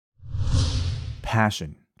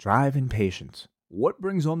passion, drive, and patience. What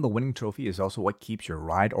brings home the winning trophy is also what keeps your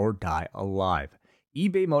ride or die alive.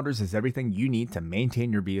 eBay Motors has everything you need to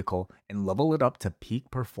maintain your vehicle and level it up to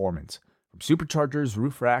peak performance. From superchargers,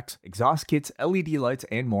 roof racks, exhaust kits, LED lights,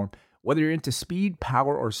 and more, whether you're into speed,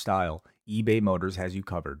 power, or style, eBay Motors has you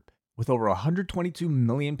covered. With over 122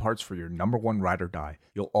 million parts for your number one ride or die,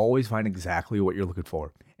 you'll always find exactly what you're looking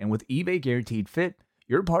for. And with eBay Guaranteed Fit,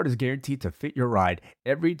 your part is guaranteed to fit your ride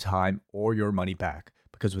every time or your money back.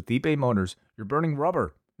 Because with eBay Motors, you're burning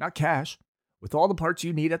rubber, not cash. With all the parts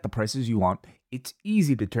you need at the prices you want, it's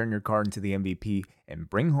easy to turn your car into the MVP and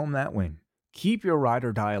bring home that win. Keep your ride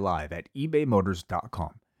or die alive at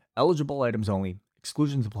ebaymotors.com. Eligible items only.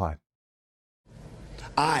 Exclusions apply.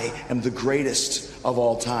 I am the greatest of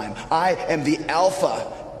all time. I am the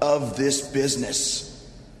alpha of this business.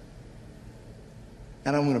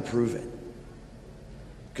 And I'm going to prove it.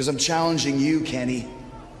 Because I'm challenging you, Kenny.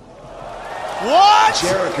 What?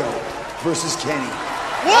 Jericho versus Kenny.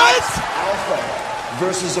 What? Alpha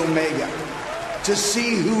versus Omega. To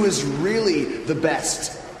see who is really the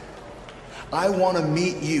best. I want to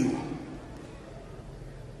meet you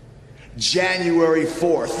January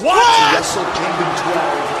 4th. What? To Wrestle Kingdom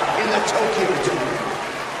 12 in the Tokyo Dome.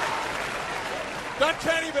 That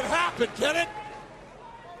can't even happen, can it?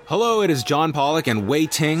 Hello, it is John Pollock and Wei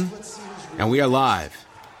Ting, and we are live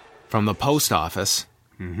from the post office.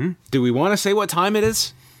 Do we want to say what time it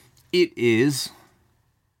is? It is,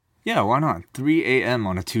 yeah, why not? 3 a.m.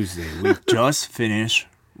 on a Tuesday. We've just finished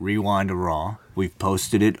Rewind to Raw. We've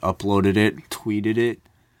posted it, uploaded it, tweeted it,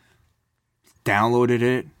 downloaded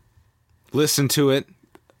it, Listen to it.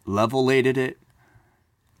 level-ated it,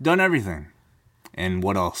 done everything. And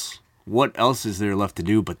what else? What else is there left to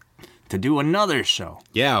do but to do another show?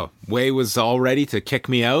 Yeah, Wei was all ready to kick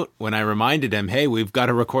me out when I reminded him, hey, we've got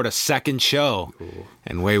to record a second show. Cool.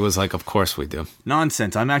 And Wei was like, of course we do.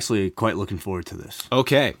 Nonsense. I'm actually quite looking forward to this.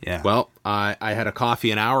 Okay. Yeah. Well, I had a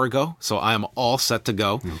coffee an hour ago, so I'm all set to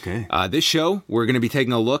go. Okay. This show, we're going to be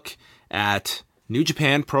taking a look at New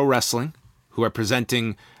Japan Pro Wrestling, who are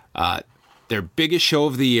presenting their biggest show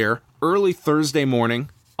of the year, early Thursday morning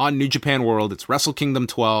on New Japan World. It's Wrestle Kingdom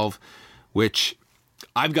 12, which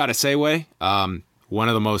I've got to say, Wei, one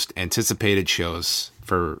of the most anticipated shows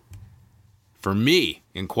for me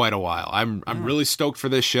in quite a while. I'm really stoked for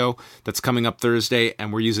this show that's coming up Thursday,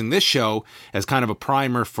 and we're using this show as kind of a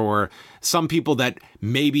primer for some people that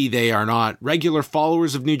maybe they are not regular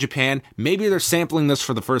followers of New Japan. Maybe they're sampling this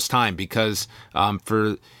for the first time because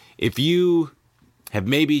if you have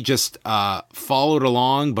maybe just followed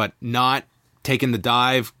along but not taken the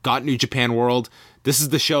dive, got New Japan World, this is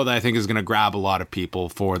the show that I think is going to grab a lot of people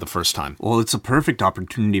for the first time. Well, it's a perfect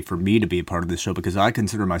opportunity for me to be a part of this show because I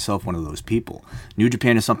consider myself one of those people. New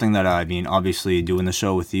Japan is something that obviously doing the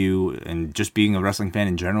show with you and just being a wrestling fan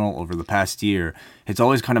in general over the past year, it's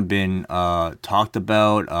always kind of been talked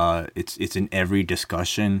about. It's in every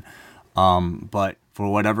discussion. But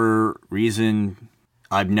for whatever reason,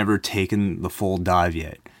 I've never taken the full dive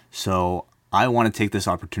yet. So I want to take this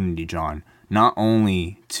opportunity, John, not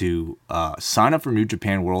only to sign up for New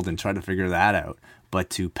Japan World and try to figure that out, but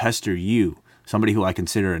to pester you, somebody who I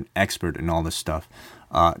consider an expert in all this stuff,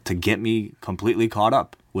 to get me completely caught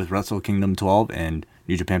up with Wrestle Kingdom 12 and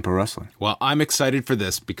New Japan Pro Wrestling. Well, I'm excited for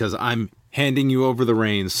this because I'm handing you over the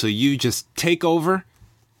reins, so you just take over,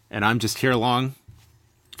 and I'm just here along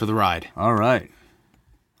for the ride. All right.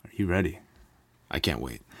 Are you ready? I can't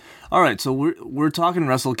wait. All right, so we're talking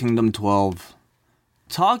Wrestle Kingdom 12.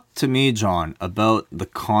 Talk to me, John, about the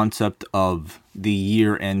concept of the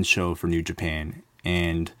year-end show for New Japan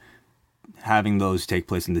and having those take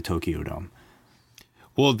place in the Tokyo Dome.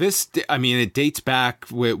 Well, it dates back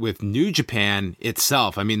with New Japan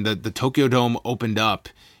itself. I mean, the Tokyo Dome opened up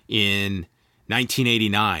in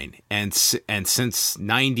 1989, and since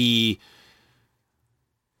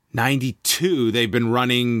 92, they've been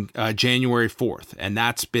running January 4th, and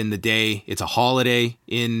that's been the day. It's a holiday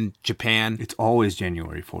in Japan. It's always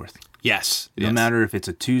January 4th. Yes. No matter if it's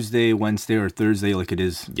a Tuesday, Wednesday, or Thursday like it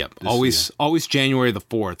is. Yep. Always January the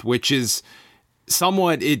 4th, which is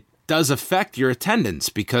somewhat, it does affect your attendance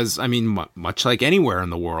because, I mean, much like anywhere in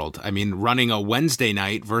the world, I mean, running a Wednesday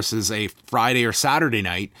night versus a Friday or Saturday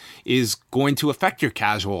night is going to affect your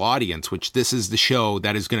casual audience, which this is the show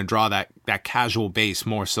that is going to draw that casual base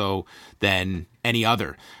more so than any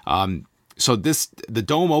other. So the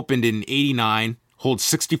Dome opened in 89, holds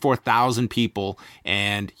 64,000 people,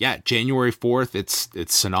 and yeah, January 4th,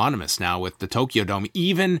 it's synonymous now with the Tokyo Dome,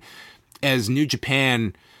 even as New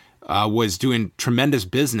Japan was doing tremendous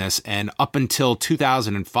business, and up until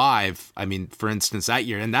 2005, I mean, for instance, that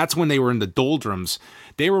year, and that's when they were in the doldrums,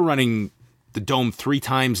 they were running the Dome 3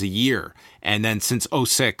 times a year. And then since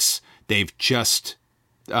 2006, they've just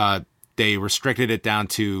they restricted it down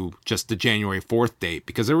to just the January 4th date,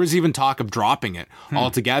 because there was even talk of dropping it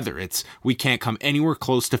altogether. We can't come anywhere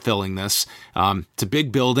close to filling this. It's a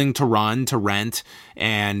big building to run, to rent,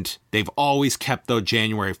 and they've always kept the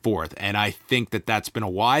January 4th. And I think that that's been a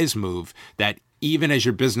wise move, that even as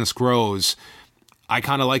your business grows, I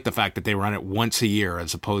kind of like the fact that they run it once a year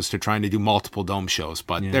as opposed to trying to do multiple Dome shows.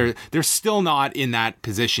 But they're still not in that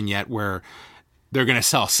position yet where they're going to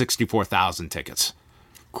sell 64,000 tickets.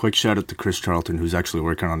 Quick shout out to Chris Charlton, who's actually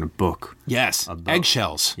working on a book. Yes,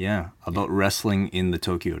 Eggshells. Yeah, about wrestling in the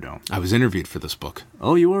Tokyo Dome. I was interviewed for this book.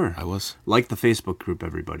 Oh, you were? I was. Like the Facebook group,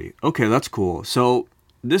 everybody. Okay, that's cool. So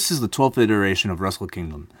this is the 12th iteration of Wrestle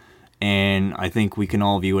Kingdom, and I think we can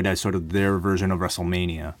all view it as sort of their version of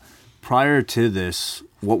WrestleMania. Prior to this,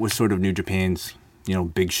 what was sort of New Japan's,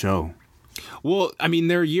 big show? Well, I mean,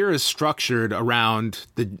 their year is structured around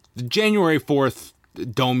the January 4th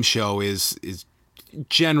Dome show is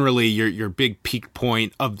generally your big peak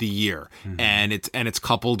point of the year. And it's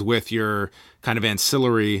coupled with your kind of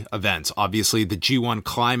ancillary events. Obviously, the G1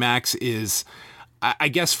 Climax is, I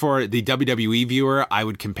guess for the WWE viewer, I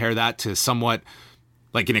would compare that to somewhat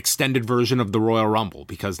like an extended version of the Royal Rumble,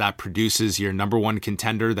 because that produces your number one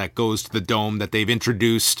contender that goes to the Dome that they've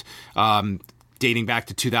introduced dating back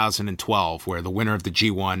to 2012, where the winner of the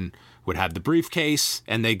G1 would have the briefcase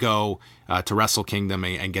and they go to Wrestle Kingdom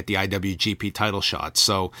and get the IWGP title shot.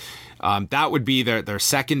 So that would be their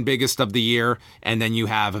second biggest of the year. And then you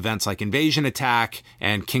have events like Invasion Attack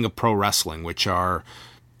and King of Pro Wrestling, which are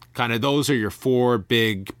kind of, those are your 4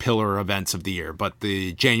 big pillar events of the year. But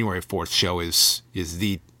the January 4th show is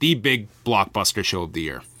the big blockbuster show of the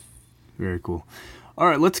year. Very cool. All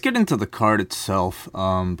right, let's get into the card itself,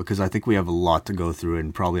 because I think we have a lot to go through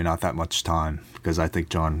and probably not that much time, because I think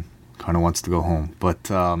John kind of wants to go home. But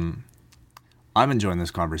I'm enjoying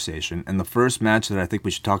this conversation. And the first match that I think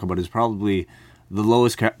we should talk about is probably the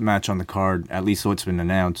lowest match on the card, at least so it's been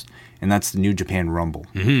announced, and that's the New Japan Rumble.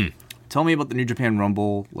 Mm-hmm. Tell me about the New Japan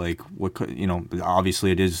Rumble. Like, what,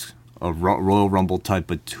 obviously it is a Royal Rumble type,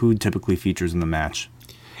 but who typically features in the match?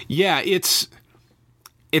 Yeah, it's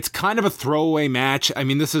kind of a throwaway match. I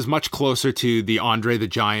mean, this is much closer to the Andre the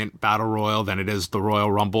Giant Battle Royal than it is the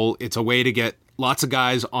Royal Rumble. It's a way to get lots of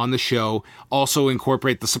guys on the show, also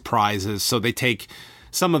incorporate the surprises. So they take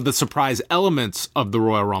some of the surprise elements of the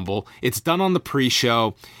Royal Rumble. It's done on the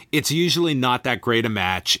pre-show. It's usually not that great a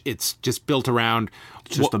match. It's just built around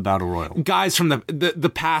just a battle royal. Guys from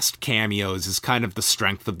the past cameos is kind of the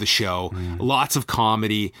strength of the show. Lots of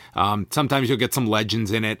comedy. Sometimes you'll get some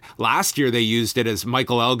legends in it. Last year they used it as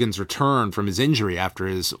Michael Elgin's return from his injury after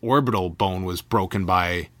his orbital bone was broken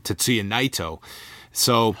by Tetsuya Naito.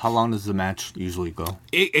 So how long does the match usually go?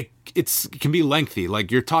 It can be lengthy. Like,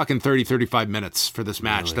 you're talking 30, 35 minutes for this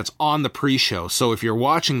match. Really? That's on the pre-show. So if you're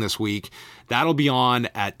watching this week, that'll be on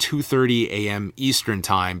at 2:30 a.m. Eastern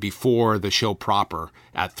time before the show proper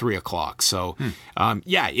at 3 o'clock. So,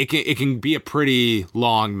 it can be a pretty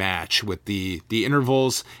long match with the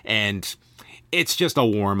intervals, and it's just a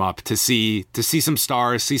warm-up to see some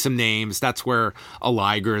stars, see some names. That's where a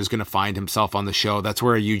Liger is going to find himself on the show. That's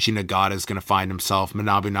where a Yuji Nagata is going to find himself,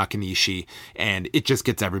 Manabu Nakanishi, and it just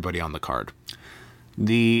gets everybody on the card.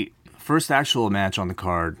 The first actual match on the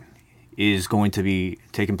card is going to be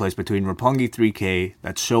taking place between Roppongi 3K,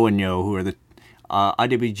 that's Sho and Yo, who are the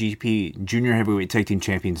IWGP Junior Heavyweight Tag Team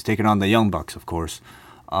Champions, taking on the Young Bucks, of course.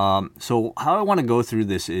 So how I want to go through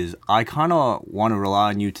this is I kind of want to rely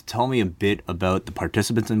on you to tell me a bit about the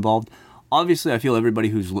participants involved. Obviously, I feel everybody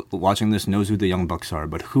who's watching this knows who the Young Bucks are,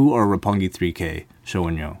 but who are Roppongi 3K, Sho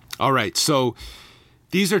and Yo? All right, so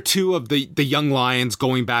these are two of the young lions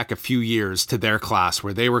going back a few years to their class,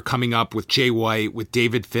 where they were coming up with Jay White, with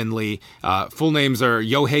David Finlay. Full names are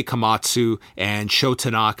Yohei Komatsu and Sho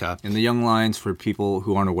Tanaka. And the young lions, for people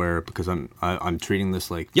who aren't aware, because I'm treating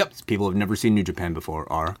this like people have never seen New Japan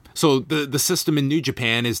before, are? So the system in New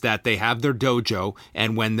Japan is that they have their dojo,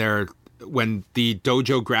 and when the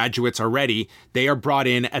dojo graduates are ready, they are brought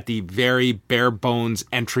in at the very bare bones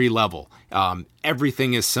entry level.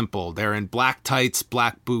 Everything is simple. They're in black tights,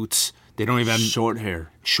 black boots. They don't even have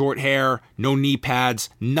short hair, no knee pads,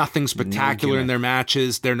 nothing spectacular in their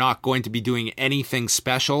matches. They're not going to be doing anything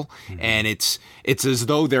special. And it's as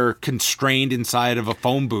though they're constrained inside of a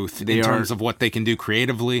phone booth in terms of what they can do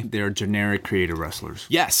creatively. They're generic creative wrestlers.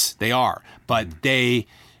 Yes, they are. But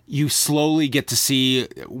you slowly get to see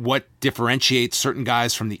what differentiates certain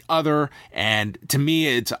guys from the other. And to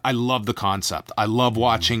me, I love the concept. I love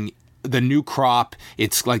watching the new crop.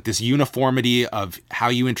 It's like this uniformity of how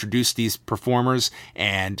you introduce these performers.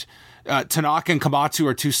 And Tanaka and Komatsu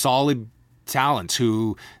are two solid talents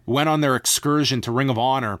who went on their excursion to Ring of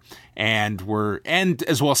Honor and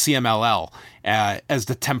as well CMLL as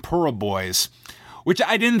the Tempura Boys, which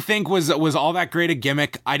I didn't think was all that great a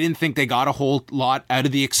gimmick. I didn't think they got a whole lot out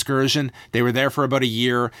of the excursion. They were there for about a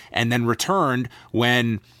year and then returned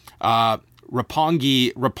when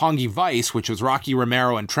Roppongi Vice, which was Rocky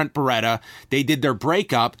Romero and Trent Beretta, they did their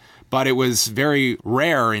breakup, but it was very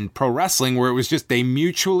rare in pro wrestling where it was just they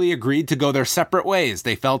mutually agreed to go their separate ways.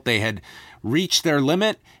 They felt they had reached their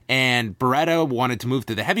limit, and Beretta wanted to move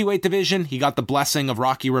to the heavyweight division. He got the blessing of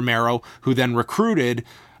Rocky Romero, who then recruited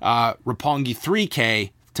Roppongi 3K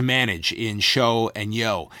to manage in Show and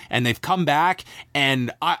Yo. And they've come back,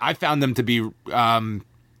 and I found them to be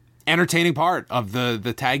entertaining part of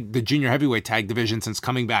the junior heavyweight tag division since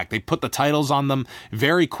coming back. They put the titles on them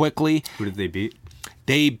very quickly. Who did they beat?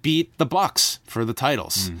 They beat the Bucks for the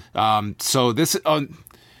titles. So this, I'm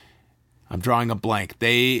drawing a blank.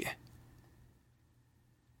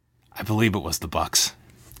 I believe it was the Bucks.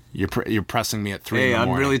 You're pressing me at 3 in the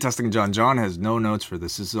morning. I'm really testing John. John has no notes for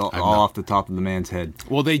this. This is all off the top of the man's head.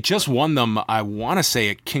 Well, they just won them, I want to say,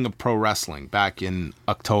 at King of Pro Wrestling back in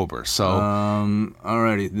October. So,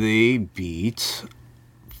 alrighty. They beat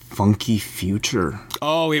Funky Future.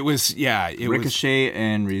 Oh, it was Ricochet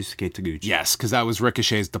and Ryusuke Taguchi. Yes, because that was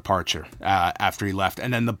Ricochet's departure after he left.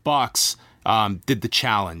 And then the Bucks did the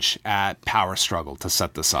challenge at Power Struggle to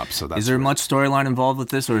set this up. So is there much storyline involved with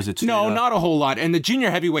this, or is it no, not a whole lot? And the junior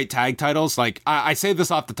heavyweight tag titles, like I say this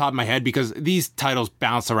off the top of my head because these titles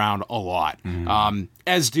bounce around a lot,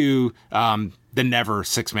 as do the Never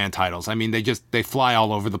 6-man titles. I mean, they fly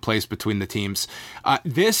all over the place between the teams.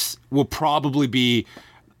 This will probably be,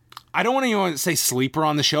 I don't want to even say sleeper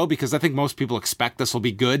on the show because I think most people expect this will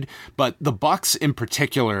be good, but the Bucks in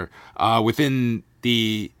particular, within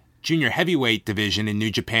the junior heavyweight division in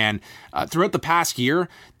New Japan, throughout the past year,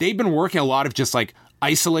 they've been working a lot of just like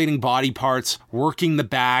isolating body parts, working the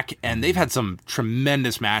back, and they've had some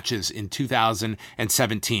tremendous matches in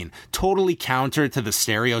 2017. Totally counter to the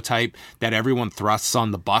stereotype that everyone thrusts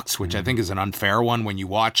on the Bucks, which I think is an unfair one when you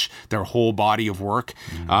watch their whole body of work.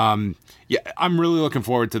 I'm really looking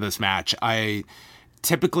forward to this match.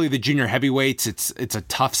 Typically the junior heavyweights, it's a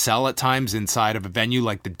tough sell at times inside of a venue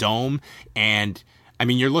like the Dome, and I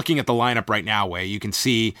mean, you're looking at the lineup right now, Wei. You can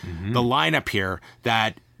see the lineup here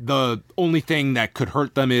that the only thing that could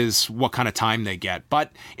hurt them is what kind of time they get.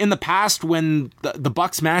 But in the past, when the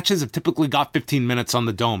Bucks matches have typically got 15 minutes on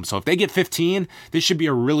the Dome. So if they get 15, this should be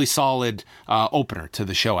a really solid opener to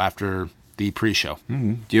the show after the pre-show.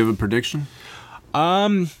 Do you have a prediction?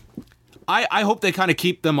 I hope they kind of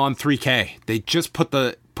keep them on 3K. They just put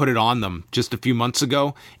it on them just a few months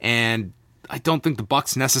ago, and I don't think the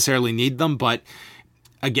Bucks necessarily need them, but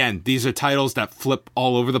again, these are titles that flip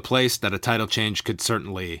all over the place that a title change could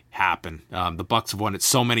certainly happen. The Bucks have won it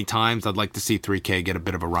so many times. I'd like to see 3K get a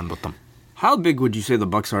bit of a run with them. How big would you say the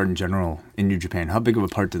Bucks are in general in New Japan? How big of a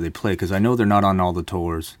part do they play? Because I know they're not on all the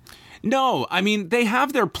tours. No, I mean, they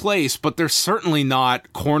have their place, but they're certainly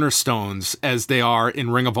not cornerstones as they are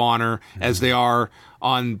in Ring of Honor, as they are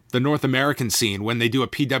on the North American scene when they do a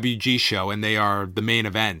PWG show and they are the main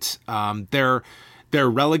event. They're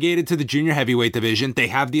relegated to the junior heavyweight division. They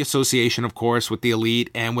have the association, of course, with the Elite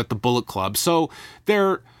and with the Bullet Club. So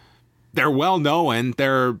they're well known.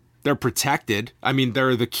 They're protected. I mean,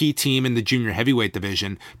 they're the key team in the junior heavyweight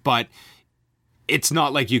division, but it's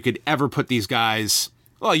not like you could ever put these guys.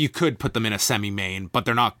 Well, you could put them in a semi-main, but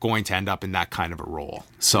they're not going to end up in that kind of a role.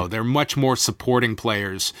 So they're much more supporting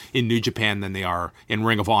players in New Japan than they are in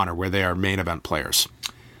Ring of Honor, where they are main event players.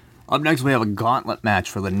 Up next, we have a gauntlet match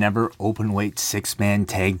for the Never Openweight 6-man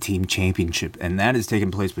Tag Team Championship, and that is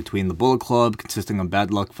taking place between the Bullet Club, consisting of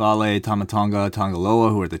Bad Luck Fale, Tama Tonga,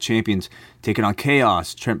 Tongaloa, who are the champions, taking on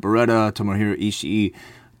Chaos, Trent Beretta, Tomohiro Ishii,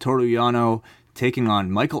 Toru Yano, taking on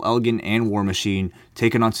Michael Elgin and War Machine,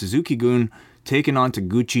 taking on Suzuki-gun, taking on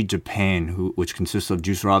Taguchi Japan, which consists of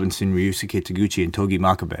Juice Robinson, Ryusuke Taguchi, and Togi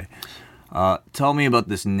Makabe. Tell me about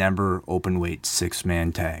this Never Openweight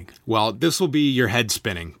 6-man tag. Well, this will be your head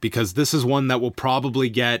spinning because this is one that will probably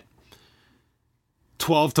get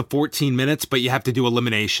 12 to 14 minutes, but you have to do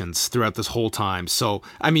eliminations throughout this whole time. So,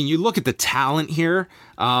 I mean, you look at the talent here.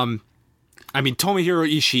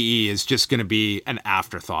 Tomohiro Ishii is just going to be an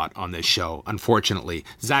afterthought on this show, unfortunately.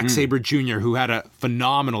 Zack Sabre Jr., who had a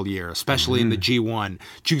phenomenal year, especially in the G1.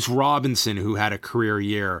 Juice Robinson, who had a career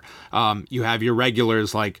year. You have your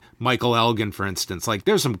regulars like Michael Elgin, for instance. Like,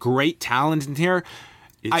 there's some great talent in here.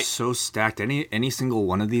 It's so stacked. Any single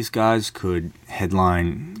one of these guys could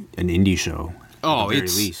headline an indie show. Oh, at the very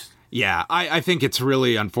it's least. Yeah, I think it's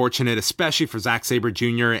really unfortunate, especially for Zack Sabre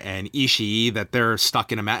Jr. and Ishii, that they're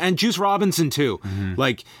stuck in a match. And Juice Robinson, too.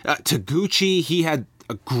 Like, Taguchi, he had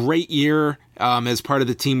a great year as part of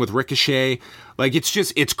the team with Ricochet. Like,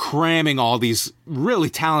 it's cramming all these really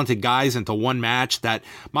talented guys into one match that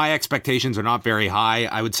my expectations are not very high.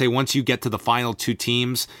 I would say once you get to the final two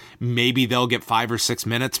teams, maybe they'll get 5 or 6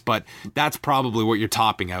 minutes, but that's probably what you're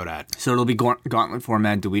topping out at. So it'll be gauntlet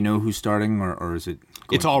format. Do we know who's starting, or is it?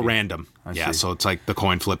 It's all random. Yeah, so it's like the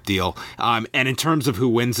coin flip deal. And in terms of who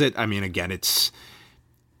wins it, I mean, again, it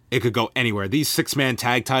could go anywhere. These 6-man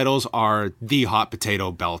tag titles are the hot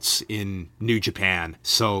potato belts in New Japan.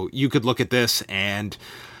 So you could look at this and,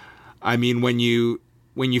 I mean, when you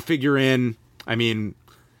figure in, I mean,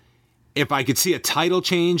 if I could see a title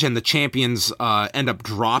change and the champions end up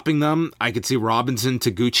dropping them, I could see Robinson,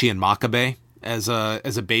 Taguchi, and Makabe as a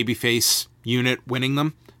babyface unit winning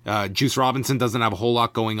them. Juice Robinson doesn't have a whole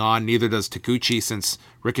lot going on. Neither does Taguchi since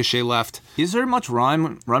Ricochet left. Is there much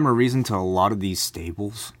rhyme or reason to a lot of these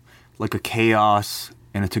stables? Like a Chaos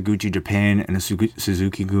and a Taguchi Japan and a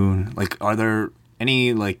Suzuki-gun? Like, are there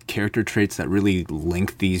any like character traits that really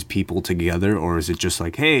link these people together? Or is it just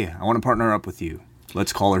like, hey, I want to partner up with you.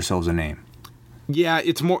 Let's call ourselves a name. Yeah,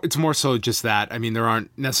 it's more so just that. I mean, there aren't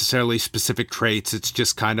necessarily specific traits. It's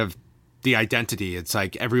just kind of the identity. It's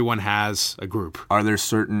like everyone has a group. Are there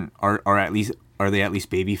certain are they at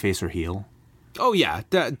least babyface or heel? Oh yeah,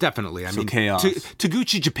 definitely. I mean, Chaos.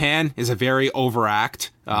 Taguchi Japan is a very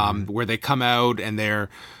overact where they come out and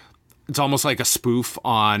it's almost like a spoof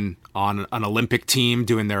on an Olympic team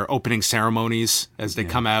doing their opening ceremonies as they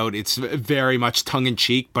come out. It's very much tongue in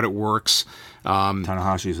cheek, but it works.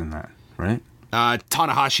 Tanahashi's in that, right?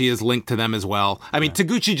 Tanahashi is linked to them as well. I mean,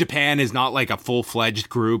 Taguchi Japan is not like a full-fledged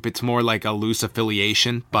group. It's more like a loose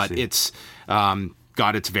affiliation, but it's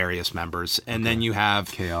got its various members. And then you have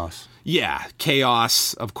Chaos. Yeah,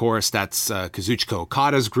 Chaos, of course, that's Kazuchika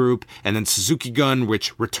Okada's group, and then Suzuki-gun,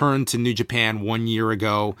 which returned to New Japan 1 year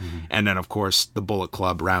ago, and then, of course, the Bullet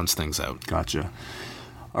Club rounds things out. Gotcha.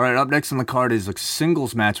 All right, up next on the card is a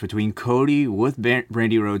singles match between Cody with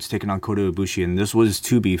Brandy Rhodes taking on Kota Ibushi, and this was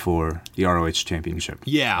to be for the ROH Championship.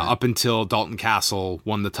 Yeah, up until Dalton Castle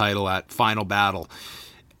won the title at Final Battle.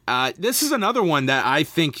 This is another one that I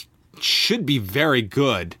think should be very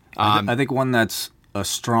good. I think one that's of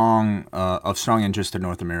strong interest to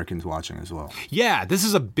North Americans watching as well. Yeah, this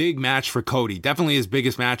is a big match for Cody. Definitely his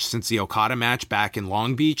biggest match since the Okada match back in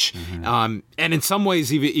Long Beach. And in some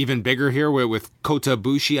ways even bigger here with Kota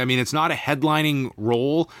Ibushi. I mean, it's not a headlining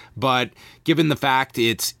role, but given the fact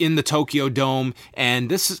it's in the Tokyo Dome, and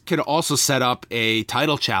this could also set up a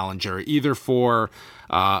title challenger, either for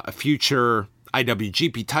a future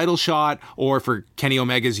IWGP title shot or for Kenny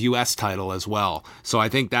Omega's US title as well. So I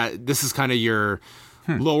think that this is kind of your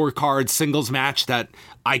lower card singles match that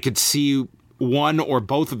I could see one or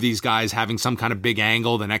both of these guys having some kind of big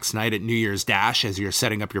angle the next night at New Year's Dash as you're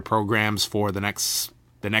setting up your programs for the next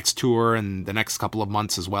tour and the next couple of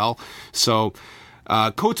months as well. So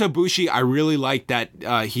Kota Ibushi, I really like that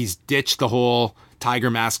he's ditched the whole Tiger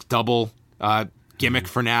Mask double gimmick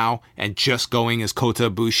for now and just going as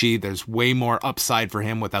Kota Ibushi. There's way more upside for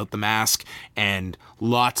him without the mask and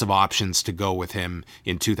lots of options to go with him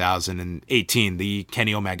in 2018, the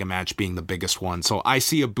Kenny Omega match being the biggest one. So I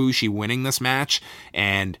see Ibushi winning this match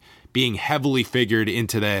and being heavily figured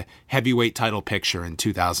into the heavyweight title picture in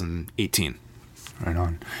 2018. Right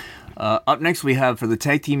on. Up next we have for the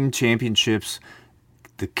Tag Team Championships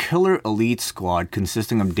the Killer Elite Squad,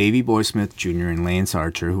 consisting of Davey Boy Smith Jr. and Lance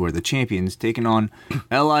Archer, who are the champions, taking on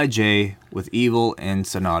LIJ with Evil and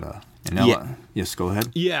Sonata. And yes, go ahead.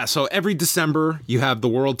 Yeah, so every December you have the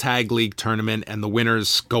World Tag League tournament, and the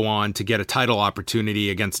winners go on to get a title opportunity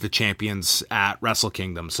against the champions at Wrestle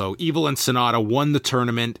Kingdom. So Evil and Sonata won the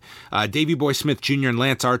tournament. Davey Boy Smith Jr. and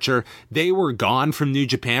Lance Archer, they were gone from New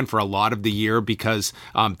Japan for a lot of the year because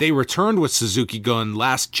they returned with Suzuki-gun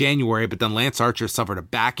last January, but then Lance Archer suffered a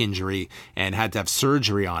back injury and had to have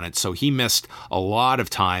surgery on it, so he missed a lot of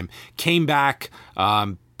time. Came back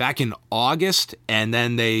in August, and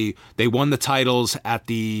then they won the titles at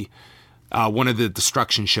the one of the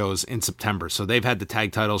Destruction shows in September. So they've had the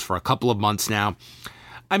tag titles for a couple of months now.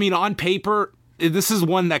 I mean, on paper, this is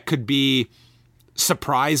one that could be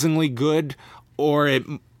surprisingly good, or it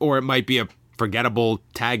might be a forgettable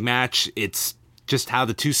tag match. It's just how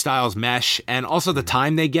the two styles mesh, and also the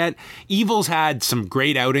time they get. Evil's had some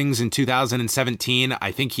great outings in 2017.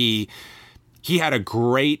 I think he he had a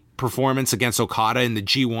great performance against Okada in the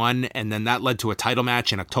G1, and then that led to a title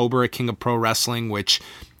match in October at King of Pro Wrestling, which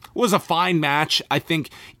was a fine match. I think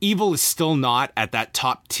Evil is still not at that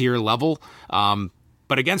top tier level,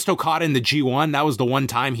 but against Okada in the G1, that was the one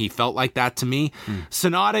time he felt like that to me.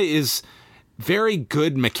 Sonata is very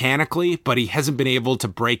good mechanically, but he hasn't been able to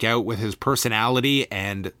break out with his personality,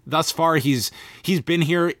 and thus far he's been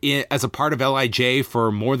here as a part of LIJ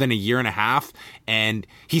for more than a year and a half, and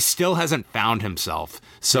he still hasn't found himself.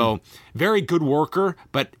 So very good worker,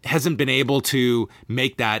 but hasn't been able to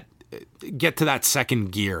get to that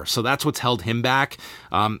second gear. So that's what's held him back.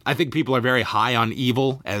 I think people are very high on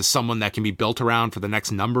Evil as someone that can be built around for the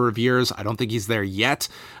next number of years. I don't think he's there yet.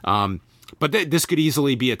 But this could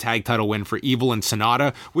easily be a tag title win for Evil and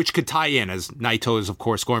Sonata, which could tie in, as Naito is, of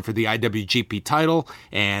course, going for the IWGP title,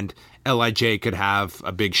 and LIJ could have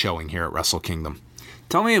a big showing here at Wrestle Kingdom.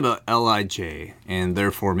 Tell me about LIJ and their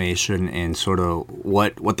formation and sort of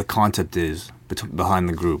what the concept is behind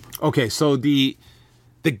the group. Okay, so the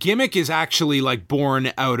gimmick is actually like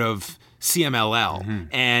born out of CMLL,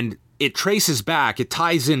 and it traces back, it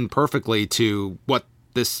ties in perfectly to what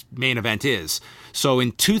this main event is. So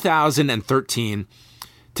in 2013,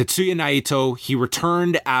 Tetsuya Naito, he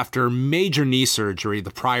returned after major knee surgery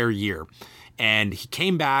the prior year, and he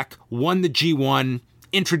came back, won the G1,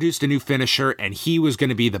 introduced a new finisher, and he was going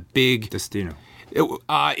to be the big Destino.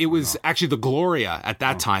 It was actually the Gloria at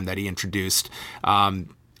that time that he introduced,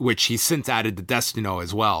 which he's since added the Destino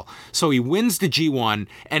as well. So he wins the G1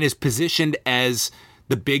 and is positioned as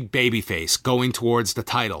the big babyface going towards the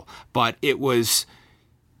title. But it was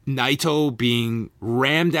Naito being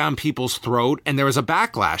rammed down people's throat, and there was a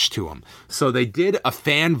backlash to him. So they did a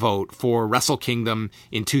fan vote for Wrestle Kingdom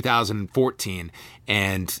in 2014,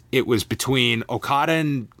 and it was between Okada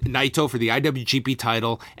and Naito for the IWGP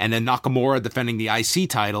title, and then Nakamura defending the IC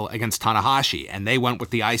title against Tanahashi, and they went with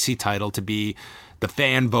the IC title to be the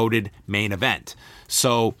fan-voted main event.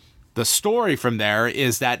 So the story from there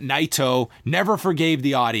is that Naito never forgave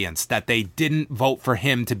the audience that they didn't vote for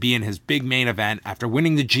him to be in his big main event after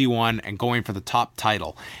winning the G1 and going for the top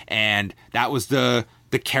title. And that was the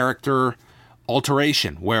character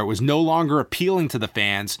alteration, where it was no longer appealing to the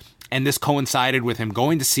fans. And this coincided with him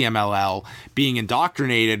going to CMLL, being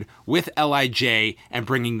indoctrinated with LIJ, and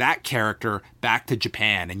bringing that character back to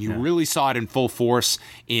Japan. And you really saw it in full force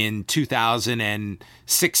in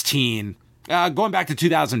 2016, going back to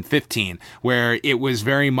 2015, where it was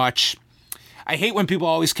very much, I hate when people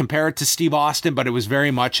always compare it to Steve Austin, but it was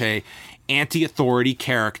very much a anti-authority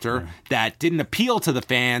character that didn't appeal to the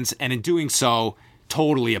fans, and in doing so,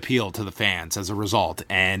 totally appealed to the fans as a result.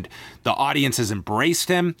 And the audience has embraced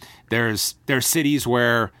him. There's cities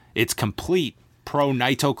where it's complete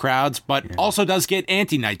pro-Naito crowds, but also does get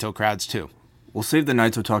anti-Naito crowds too. We'll save the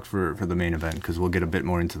Naito talk for the main event, because we'll get a bit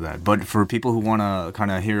more into that. But for people who want to kind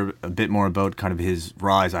of hear a bit more about kind of his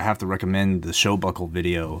rise, I have to recommend the Showbuckle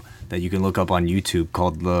video that you can look up on YouTube,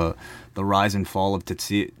 called the Rise and Fall of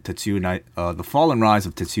the Fall and Rise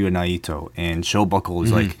of Tetsuya Naito. And Showbuckle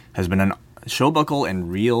is has been an Showbuckle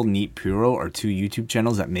and Real Neat Puro are two YouTube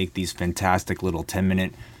channels that make these fantastic little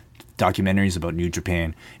 10-minute documentaries about New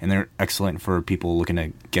Japan, and they're excellent for people looking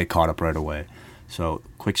to get caught up right away. So,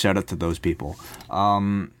 quick shout out to those people.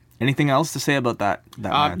 Anything else to say about that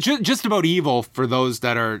match? Just about Evil, for those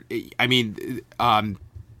that are, I mean,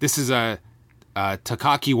 this is a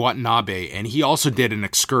Takaki Watanabe, and he also did an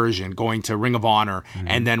excursion going to Ring of Honor,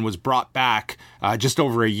 and then was brought back just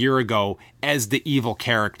over a year ago as the Evil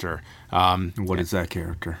character. What is that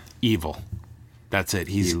character? Evil. That's it.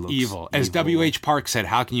 He's evil. As W.H. Park said,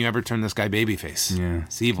 how can you ever turn this guy babyface? Yeah.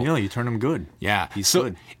 It's evil. Yeah, you turn him good. Yeah. He's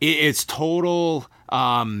good. It's total...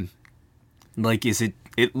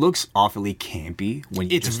 It looks awfully campy when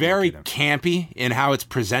you It's very campy in how it's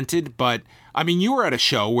presented, but... I mean, you were at a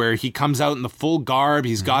show where he comes out in the full garb.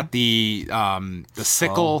 He's got the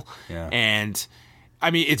sickle, and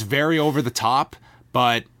I mean, it's very over the top,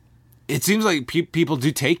 but it seems like people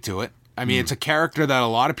do take to it. I mean, it's a character that a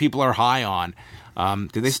lot of people are high on.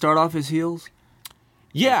 Did they start off as heels?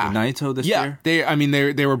 Yeah, like Naito this year.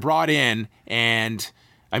 They were brought in, and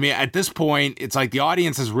I mean, at this point, it's like the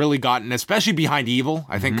audience has really gotten, especially behind Evil.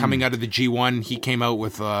 I think coming out of the G1, he came out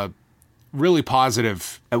with really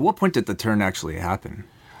positive. At what point did the turn actually happen?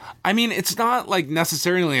 I mean, it's not like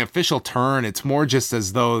necessarily an official turn. It's more just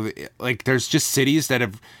as though like there's just cities that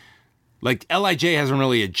have, like LIJ hasn't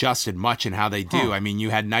really adjusted much in how they do. I mean,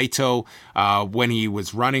 you had Naito when he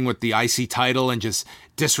was running with the IC title and just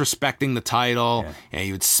disrespecting the title, and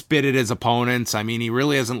he would spit at his opponents. I mean, he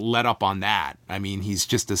really hasn't let up on that. I mean, he's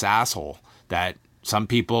just this asshole that some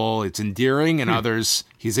people it's endearing, and others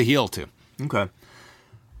he's a heel to. Okay.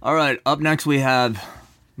 All right, up next we have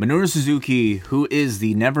Minoru Suzuki, who is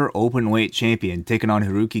the never openweight champion, taking on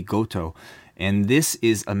Hiroki Goto. And this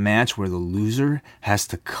is a match where the loser has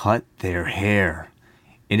to cut their hair.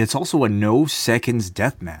 And it's also a no seconds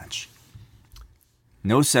death match.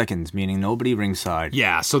 No seconds, meaning nobody ringside.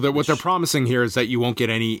 Yeah, so what they're promising here is that you won't get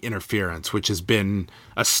any interference, which has been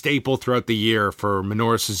a staple throughout the year for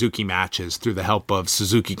Minoru Suzuki matches through the help of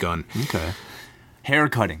Suzuki Gun. Okay. Hair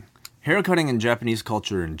cutting. Hair cutting in Japanese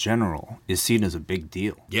culture in general is seen as a big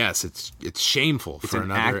deal. Yes, it's shameful It's for an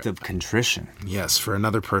another act of contrition. Yes, for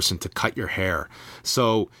another person to cut your hair.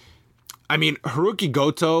 So, I mean, Hiroki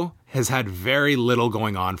Goto has had very little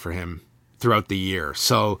going on for him throughout the year.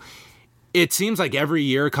 So, it seems like every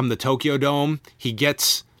year come the Tokyo Dome, he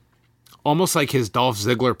gets almost like his Dolph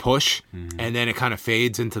Ziggler push, and then it kind of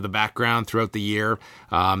fades into the background throughout the year.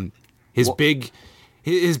 His big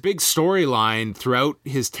storyline throughout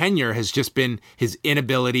his tenure has just been his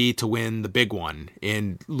inability to win the big one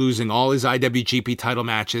and losing all his IWGP title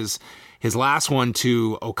matches. His last one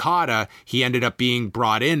to Okada, he ended up being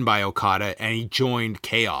brought in by Okada and he joined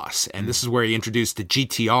Chaos. And this is where he introduced the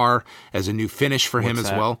GTR as a new finish for him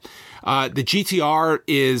as well. The GTR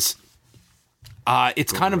is,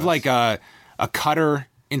 it's kind of like a cutter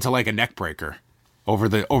into like a neck breaker over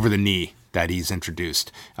the knee that he's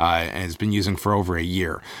introduced and has been using for over a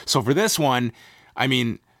year. So for this one, I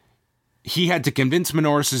mean, he had to convince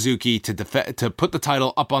Minoru Suzuki to put the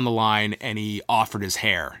title up on the line, and he offered his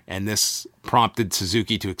hair. And this prompted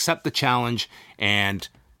Suzuki to accept the challenge, and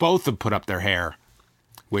both have put up their hair.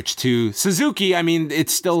 Which to Suzuki, I mean,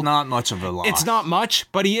 it's still Not much of a loss. It's not much,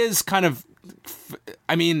 but he is kind of.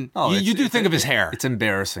 I mean, you do think of his hair. It's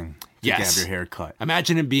embarrassing. Yes. To have your hair cut.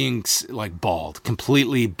 Imagine him being like bald,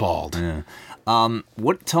 completely bald. Yeah.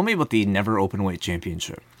 Tell me about the Never Openweight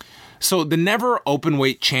Championship. So the Never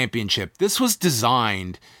Openweight Championship, this was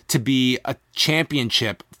designed to be a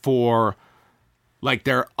championship for like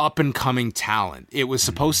their up and coming talent. It was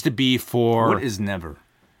supposed to be for What is Never?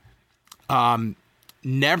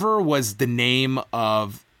 Never was the name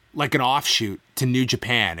of like an offshoot to New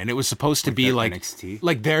Japan, and it was supposed to be their like NXT?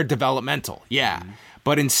 like their developmental. Yeah.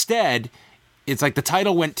 But instead, it's like the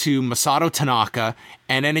title went to Masato Tanaka,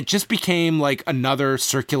 and then it just became like another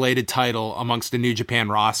circulated title amongst the New Japan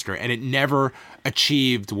roster, and it never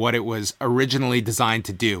achieved what it was originally designed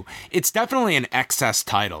to do. It's definitely an excess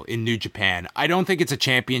title in New Japan. I don't think it's a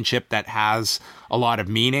championship that has a lot of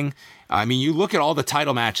meaning. I mean, you look at all the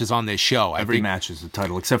title matches on this show. Every match is the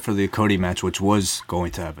title, except for the Cody match, which was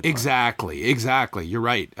going to have a title. Exactly. You're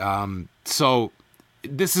right. So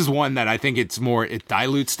this is one that I think it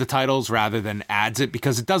dilutes the titles rather than adds it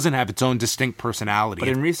because it doesn't have its own distinct personality. But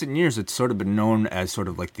in recent years, it's sort of been known as sort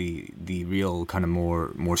of like the real kind of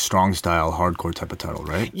more strong style, hardcore type of title,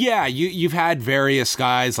 right? Yeah, you've had various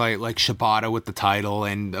guys like Shibata with the title,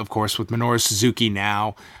 and of course with Minoru Suzuki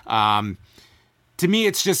now. To me,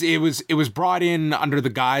 it's just it was brought in under the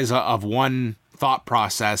guise of one thought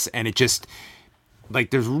process, and it just. Like,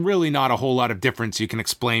 there's really not a whole lot of difference you can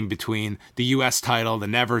explain between the U.S. title, the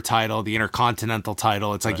Never title, the Intercontinental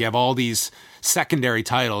title. It's like you have all these secondary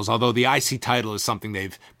titles. Although the IC title is something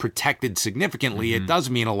they've protected significantly, it does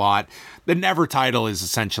mean a lot. The Never title is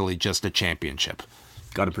essentially just a championship.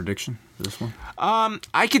 Got a prediction for this one?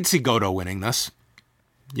 I could see Goto winning this.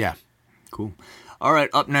 Yeah. Cool. All right,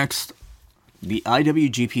 up next, the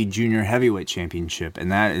IWGP Junior Heavyweight Championship, and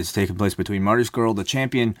that is taking place between Marty Scurll, the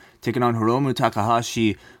champion, taking on Hiromu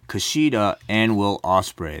Takahashi, Kushida, and Will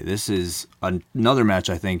Ospreay. This is another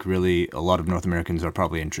match I think really a lot of North Americans are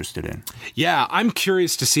probably interested in. Yeah, I'm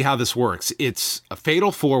curious to see how this works. It's a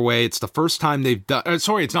fatal four-way. It's the first time they've done...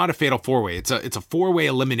 it's not a fatal four-way. It's a four-way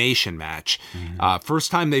elimination match.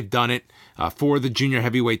 First time they've done it for the Junior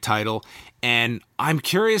Heavyweight title, and I'm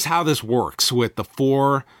curious how this works with the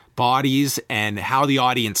four bodies and how the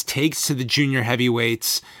audience takes to the junior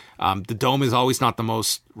heavyweights. The Dome is always not the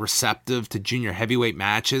most receptive to junior heavyweight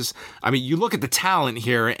matches. I mean, you look at the talent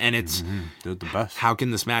here and it's They're the best. How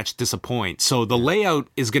can this match disappoint? So the layout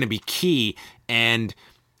is going to be key, and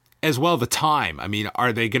as well the time. I mean,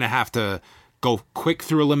 are they going to have to go quick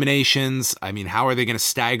through eliminations? I mean, how are they going to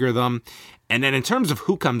stagger them? And then in terms of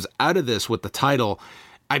who comes out of this with the title,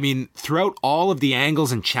 I mean, throughout all of the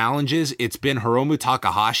angles and challenges, it's been Hiromu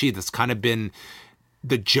Takahashi that's kind of been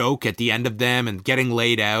the joke at the end of them and getting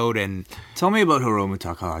laid out. And Tell me about Hiromu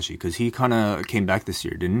Takahashi, because he kind of came back this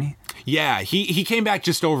year, didn't he? yeah, he came back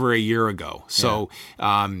just over a year ago. So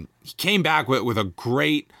he came back with a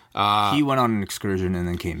great He went on an excursion and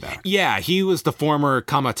then came back. Yeah, he was the former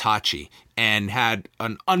Kamatachi and had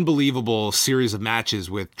an unbelievable series of matches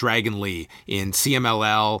with Dragon Lee in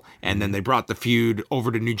CMLL, and then they brought the feud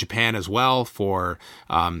over to New Japan as well for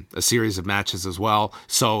a series of matches as well.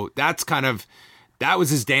 So that was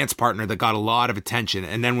his dance partner that got a lot of attention.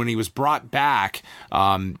 And then when he was brought back,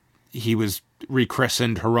 he was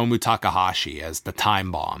rechristened Hiromu Takahashi as the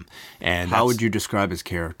Time Bomb. And how would you describe his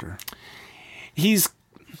character?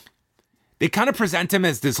 They kind of present him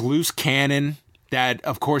as this loose cannon that,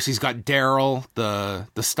 of course, he's got Daryl,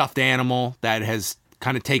 the stuffed animal that has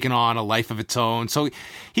kind of taken on a life of its own. So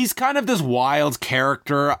he's kind of this wild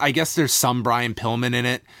character. I guess there's some Brian Pillman in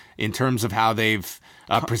it in terms of how they've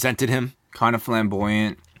presented him. Kind of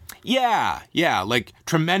flamboyant. Yeah, like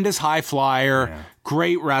tremendous high flyer,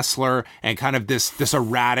 great wrestler, and kind of this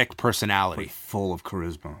erratic personality. Full of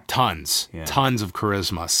charisma. Tons of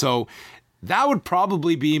charisma. So that would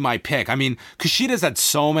probably be my pick. I mean, Kushida's had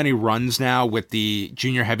so many runs now with the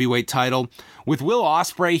junior heavyweight title. With Will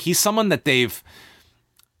Ospreay, he's someone that they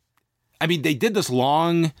did this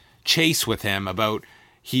long chase with him about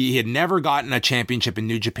he had never gotten a championship in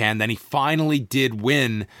New Japan. Then he finally did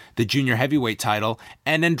win the junior heavyweight title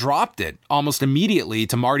and then dropped it almost immediately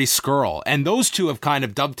to Marty Scurll. And those two have kind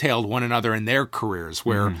of dovetailed one another in their careers,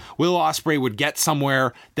 where Will Ospreay would get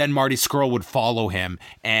somewhere, then Marty Scurll would follow him,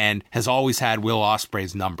 and has always had Will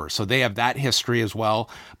Ospreay's number. So they have that history as well.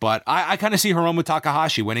 But I kind of see Hiromu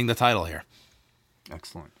Takahashi winning the title here.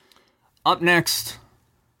 Excellent. Up next,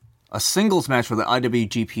 a singles match for the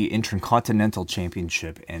IWGP Intercontinental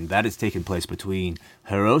Championship, and that is taking place between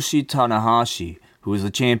Hiroshi Tanahashi, who is the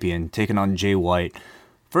champion, taking on Jay White.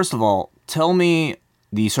 First of all, tell me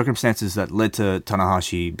the circumstances that led to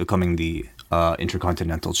Tanahashi becoming the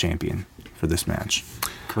Intercontinental Champion for this match.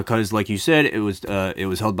 Because, like you said, it was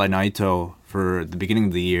held by Naito for the beginning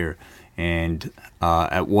of the year, and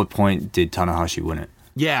at what point did Tanahashi win it?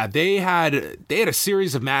 Yeah, they had a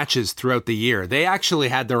series of matches throughout the year. They actually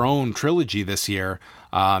had their own trilogy this year.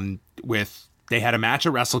 They had a match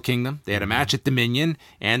at Wrestle Kingdom, they had a match at Dominion,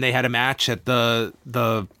 and they had a match at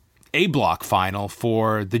the A Block final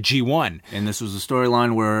for the G1. And this was a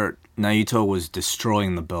storyline where Naito was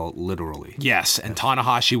destroying the belt, literally. Yes, and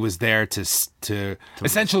Tanahashi was there to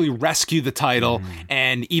essentially rescue the title,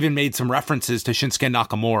 and even made some references to Shinsuke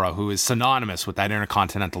Nakamura, who is synonymous with that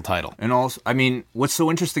Intercontinental title. And also, I mean, what's so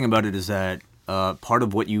interesting about it is that part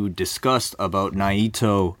of what you discussed about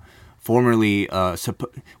Naito formerly,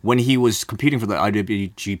 when he was competing for the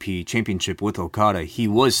IWGP Championship with Okada, he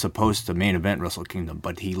was supposed to main event Wrestle Kingdom,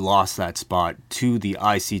 but he lost that spot to the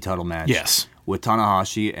IC title match. Yes. With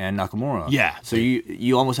Tanahashi and Nakamura. Yeah. So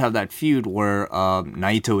you almost have that feud where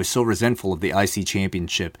Naito is so resentful of the IC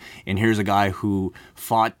championship, and here's a guy who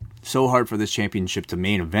fought so hard for this championship to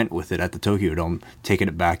main event with it at the Tokyo Dome, taking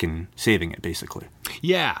it back and saving it, basically.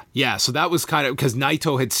 Yeah. So that was kind of because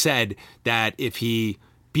Naito had said that if he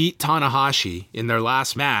beat Tanahashi in their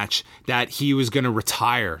last match, that he was going to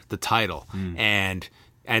retire the title.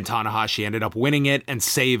 And Tanahashi ended up winning it and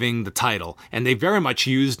saving the title. And they very much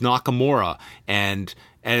used Nakamura and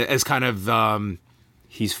as kind of...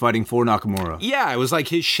 he's fighting for Nakamura. Yeah, it was like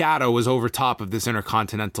his shadow was over top of this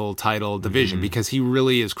Intercontinental title division because he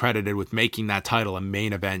really is credited with making that title a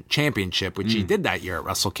main event championship, which he did that year at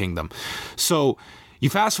Wrestle Kingdom. So you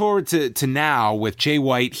fast forward to now with Jay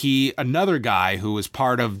White, another guy who was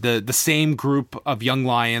part of the same group of young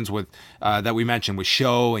lions with that we mentioned with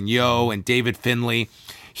Sho and Yo and David Finlay.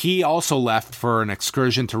 He also left for an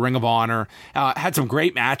excursion to Ring of Honor. Had some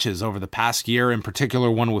great matches over the past year, in particular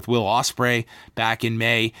one with Will Ospreay back in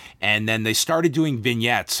May. And then they started doing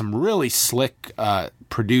vignettes, some really slick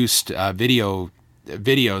produced videos.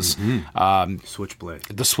 Switchblade.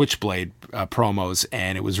 The Switchblade promos.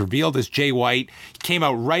 And it was revealed as Jay White. He came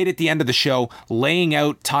out right at the end of the show, laying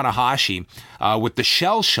out Tanahashi with the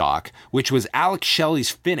Shell Shock, which was Alex Shelley's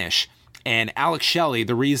finish. And Alex Shelley,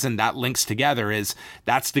 the reason that links together is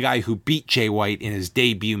that's the guy who beat Jay White in his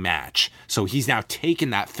debut match. So he's now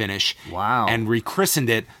taken that finish and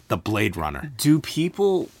rechristened it the Blade Runner. Do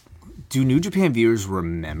New Japan viewers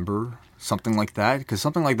remember something like that? Because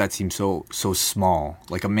something like that seems so small.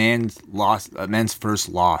 Like a man's first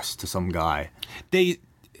loss to some guy. They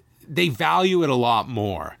value it a lot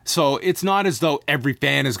more. So it's not as though every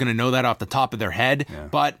fan is going to know that off the top of their head,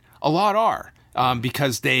 but a lot are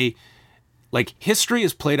because history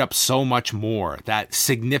is played up so much more that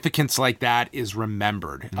significance like that is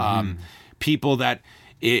remembered. People that,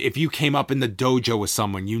 if you came up in the dojo with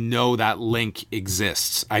someone, you know that link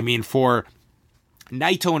exists. I mean, for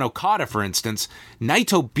Naito and Okada, for instance,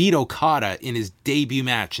 Naito beat Okada in his debut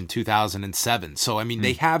match in 2007. So, I mean,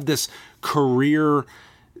 they have this career,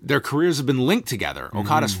 their careers have been linked together.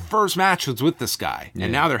 Okada's first match was with this guy,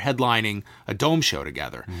 and now they're headlining a dome show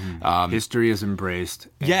together. History is embraced.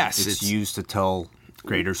 And Yes, it's used to tell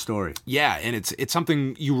greater story. Yeah, and it's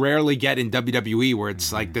something you rarely get in WWE where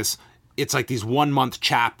it's like this, it's like these 1 month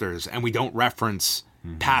chapters, and we don't reference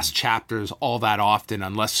past chapters all that often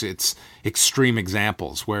unless it's extreme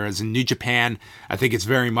examples. Whereas in New Japan, I think it's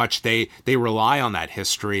very much they rely on that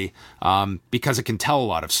history because it can tell a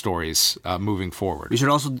lot of stories moving forward. We should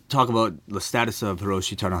also talk about the status of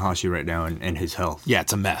Hiroshi Tanahashi right now and his health. Yeah,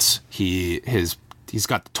 it's a mess. He's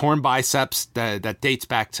got the torn biceps that dates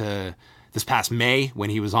back to this past May when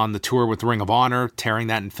he was on the tour with Ring of Honor, tearing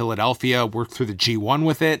that in Philadelphia, worked through the G1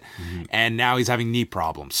 with it, and now he's having knee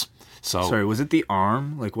problems. So, Sorry, was it the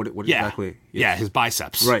arm? Like what exactly? Yeah, his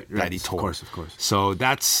biceps that he tore. Of course. So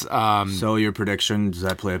that's... So your prediction, does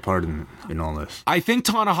that play a part in all this? I think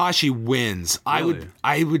Tanahashi wins. Really?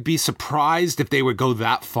 I would be surprised if they would go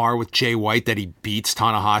that far with Jay White that he beats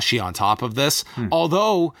Tanahashi on top of this.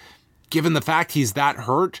 Although, given the fact he's that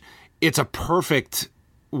hurt, it's a perfect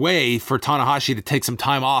way for Tanahashi to take some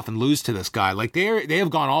time off and lose to this guy. Like they have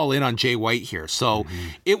gone all in on Jay White here, so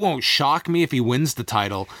it won't shock me if he wins the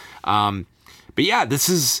title. But yeah, this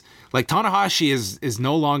is like Tanahashi is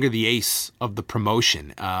no longer the ace of the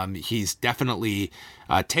promotion. He's definitely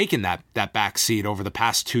taken that back seat over the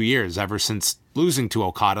past 2 years, ever since losing to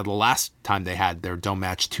Okada the last time they had their dome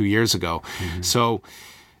match 2 years ago. So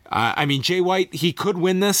I mean, Jay White, he could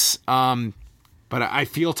win this, but I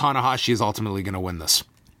feel Tanahashi is ultimately going to win this.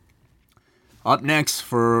 Up next,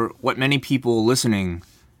 for what many people listening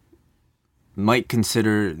might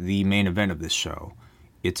consider the main event of this show,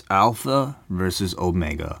 it's Alpha versus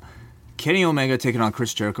Omega. Kenny Omega taking on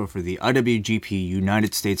Chris Jericho for the IWGP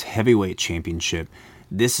United States Heavyweight Championship.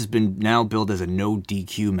 This has been now billed as a no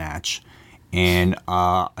DQ match. And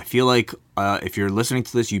I feel like if you're listening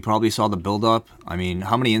to this, you probably saw the build-up. I mean,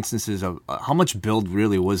 how many instances of... how much build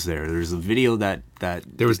really was there? There's a video that...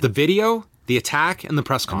 There was the video, the attack, and the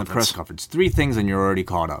press conference. 3 things and you're already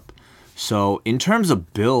caught up. So in terms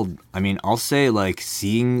of build, I mean, I'll say like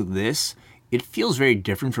seeing this, it feels very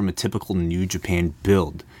different from a typical New Japan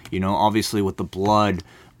build. You know, obviously with the blood,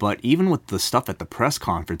 but even with the stuff at the press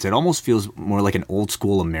conference, it almost feels more like an old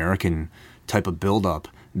school American type of build-up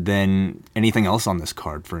than anything else on this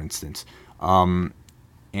card, for instance.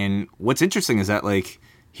 And what's interesting is that, like,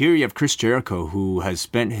 here you have Chris Jericho, who has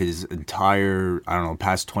spent his entire,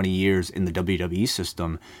 past 20 years in the WWE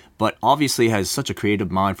system, but obviously has such a creative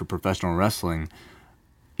mind for professional wrestling.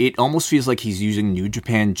 It almost feels like he's using New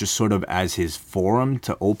Japan just sort of as his forum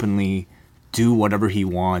to openly do whatever he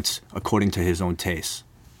wants according to his own tastes.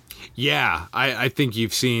 Yeah, I think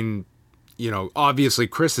you've seen... You know, obviously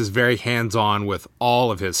Chris is very hands-on with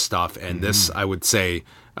all of his stuff, and this, I would say,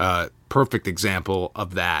 perfect example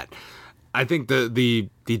of that. I think the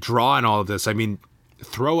draw in all of this, I mean,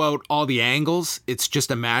 throw out all the angles, it's just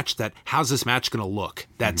a match that, how's this match going to look?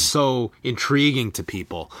 That's so intriguing to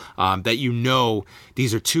people, that you know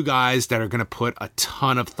these are two guys that are going to put a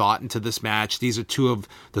ton of thought into this match. These are two of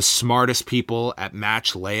the smartest people at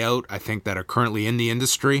match layout, I think, that are currently in the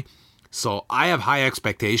industry. So I have high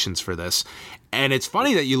expectations for this. And it's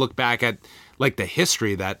funny that you look back at, like, the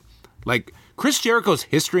history that, like, Chris Jericho's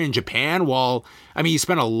history in Japan, while, I mean, he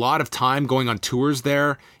spent a lot of time going on tours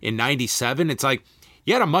there in 97. It's like,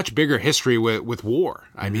 he had a much bigger history with war.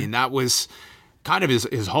 I mean, that was kind of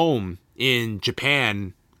his home in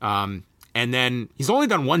Japan. And then he's only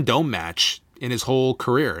done one dome match in his whole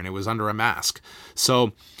career, and it was under a mask.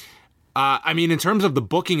 So... I mean, in terms of the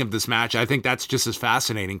booking of this match, I think that's just as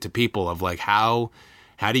fascinating to people of like, how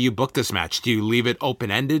do you book this match? Do you leave it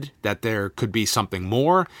open-ended that there could be something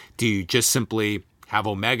more? Do you just simply have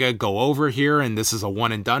Omega go over here and this is a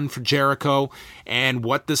one and done for Jericho? And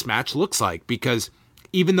what this match looks like, because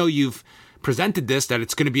even though you've presented this, that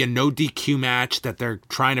it's going to be a no DQ match, that they're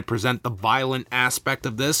trying to present the violent aspect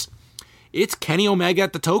of this, it's Kenny Omega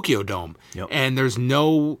at the Tokyo Dome. Yep. And there's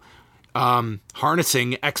no...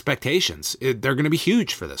 harnessing expectations. They're going to be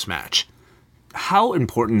huge for this match. How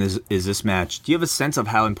important is this match? Do you have a sense of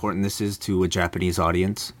how important this is to a Japanese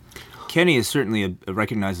audience? Kenny is certainly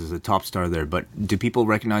recognized as a top star there, but do people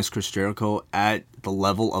recognize Chris Jericho at the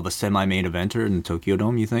level of a semi-main eventer in the Tokyo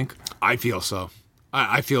Dome, you think? I feel so.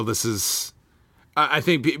 I feel this is... I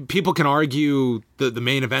think people can argue the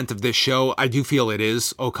main event of this show. I do feel it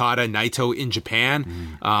is Okada Naito in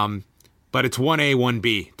Japan. But it's 1A,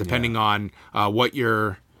 1B, depending on what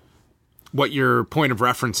your point of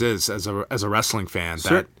reference is as a wrestling fan.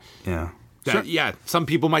 Some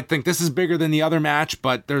people might think this is bigger than the other match,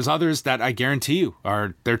 but there's others that I guarantee you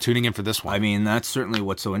they're tuning in for this one. I mean, that's certainly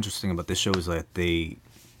what's so interesting about this show is that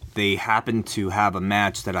they happen to have a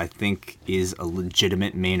match that I think is a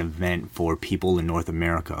legitimate main event for people in North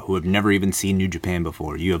America who have never even seen New Japan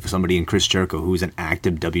before. You have somebody in Chris Jericho who's an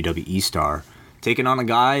active WWE star taking on a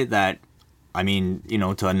guy that, I mean, you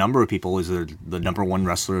know, to a number of people is the number one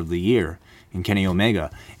wrestler of the year in Kenny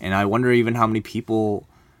Omega. And I wonder even how many people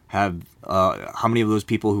have, how many of those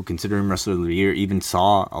people who consider him wrestler of the year even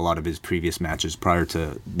saw a lot of his previous matches prior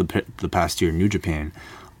to the past year in New Japan.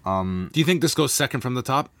 Do you think this goes second from the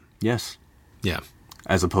top? Yes. Yeah.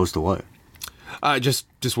 As opposed to what?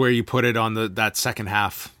 Just where you put it on that second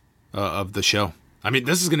half of the show. I mean,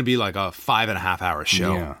 this is going to be like a 5.5 hour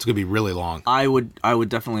show. Yeah. It's going to be really long. I would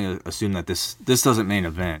definitely assume that this doesn't main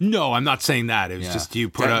event. No, I'm not saying that. It was just you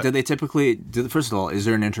put Did they typically, first of all, is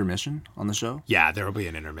there an intermission on the show? Yeah, there will be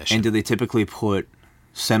an intermission. And do they typically put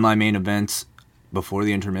semi-main events before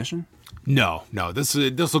the intermission? No. This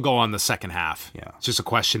will go on the second half. Yeah. It's just a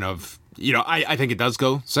question of, you know, I think it does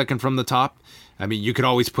go second from the top. I mean, you could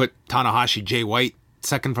always put Tanahashi, Jay White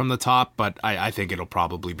second from the top, but I think it'll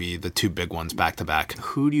probably be the two big ones back to back.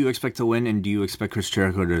 Who do you expect to win, and do you expect Chris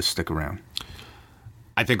Jericho to stick around?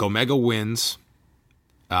 I think Omega wins,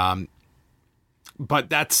 but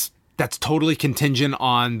that's totally contingent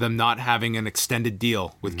on them not having an extended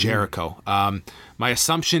deal with Jericho. My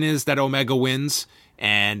assumption is that Omega wins,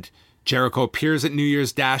 and Jericho appears at New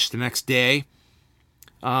Year's Dash the next day.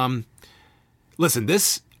 Listen,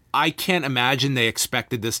 I can't imagine they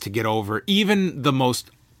expected this to get over. Even the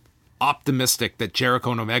most optimistic that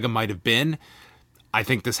Jericho and Omega might have been, I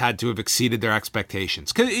think this had to have exceeded their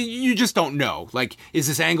expectations. Because you just don't know. Like, is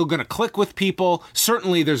this angle going to click with people?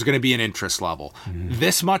 Certainly there's going to be an interest level.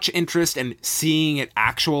 This much interest and seeing it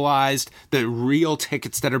actualized, the real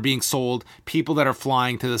tickets that are being sold, people that are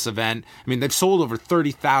flying to this event. I mean, they've sold over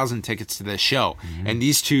 30,000 tickets to this show. And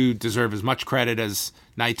these two deserve as much credit as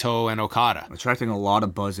Naito and Okada. Attracting a lot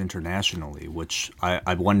of buzz internationally, which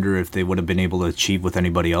I wonder if they would have been able to achieve with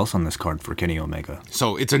anybody else on this card for Kenny Omega.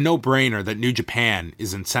 So it's a no-brainer that New Japan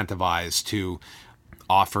is incentivized to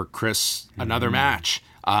offer Chris another match.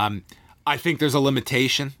 I think there's a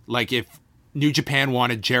limitation. Like if New Japan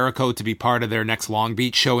wanted Jericho to be part of their next Long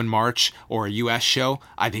Beach show in March or a U.S. show,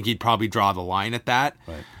 I think he'd probably draw the line at that.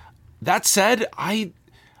 Right. That said, I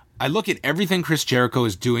look at everything Chris Jericho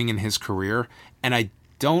is doing in his career, and I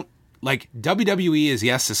don't like WWE is,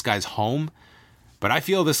 yes, this guy's home, but I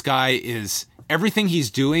feel this guy is everything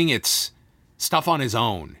he's doing. It's stuff on his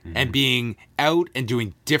own and being out and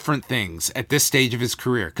doing different things at this stage of his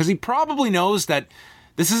career. Cause he probably knows that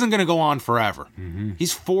this isn't going to go on forever.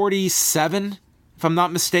 He's 47, if I'm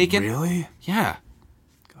not mistaken. Really? Yeah.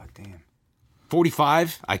 God damn.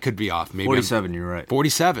 45. I could be off. Maybe 47. You're right.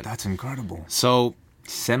 47. That's incredible. So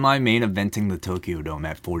semi-main eventing the Tokyo Dome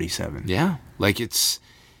at 47. Yeah. Like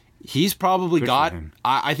he's probably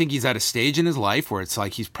I think he's at a stage in his life where it's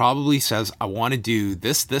like he's probably says, I want to do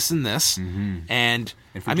this, this, and this. And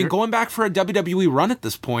I mean, going back for a WWE run at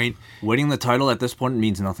this point. Winning the title at this point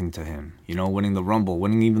means nothing to him. You know, winning the Rumble,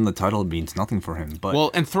 winning even the title means nothing for him. But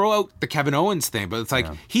well, and throw out the Kevin Owens thing. But it's like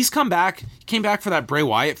he's came back for that Bray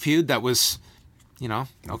Wyatt feud that was, you know,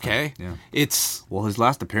 okay. Yeah. Well, his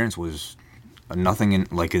last appearance was nothing in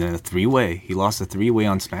a three-way. He lost a three-way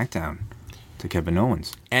on SmackDown to Kevin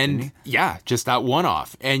Owens. And yeah, just that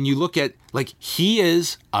one-off. And you look at, like, he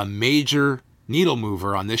is a major needle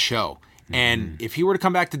mover on this show. And if he were to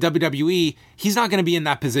come back to WWE, he's not going to be in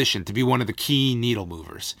that position to be one of the key needle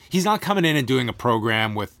movers. He's not coming in and doing a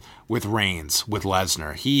program with Reigns, with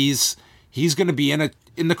Lesnar. He's going to be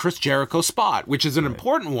in the Chris Jericho spot, which is an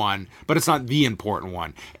important one, but it's not the important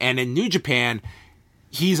one. And in New Japan,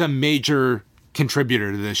 he's a major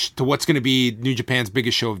contributor to this, to what's going to be New Japan's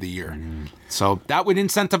biggest show of the year. So that would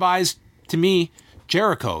incentivize, to me,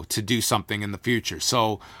 Jericho to do something in the future.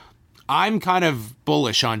 So I'm kind of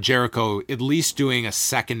bullish on Jericho at least doing a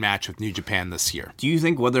second match with New Japan this year. Do you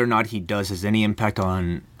think whether or not he does has any impact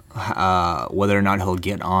on whether or not he'll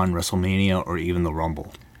get on WrestleMania or even the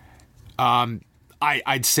Rumble?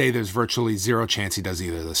 I'd say there's virtually zero chance he does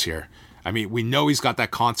either this year. I mean, we know he's got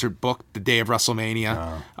that concert booked the day of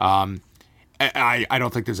WrestleMania. I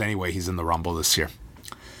don't think there's any way he's in the Rumble this year.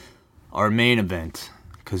 Our main event,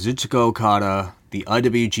 Kazuchika Okada, the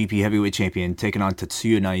IWGP Heavyweight Champion, taking on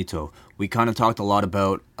Tetsuya Naito. We kind of talked a lot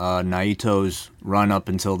about Naito's run up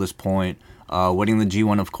until this point, winning the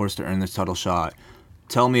G1, of course, to earn this title shot.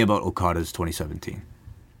 Tell me about Okada's 2017.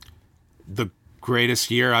 The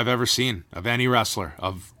greatest year I've ever seen of any wrestler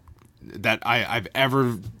that I've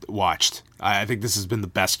ever watched. I think this has been the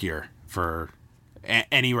best year for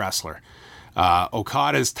any wrestler.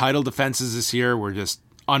 Okada's title defenses this year were just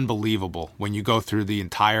unbelievable when you go through the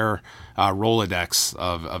entire Rolodex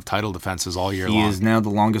of title defenses all year long. He is now the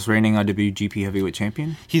longest reigning IWGP Heavyweight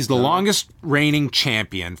Champion? He's the longest reigning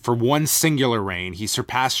champion for one singular reign. He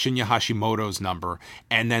surpassed Shinya Hashimoto's number.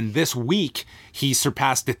 And then this week, he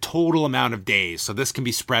surpassed the total amount of days. So this can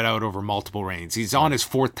be spread out over multiple reigns. He's on his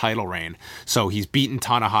 4th title reign. So he's beaten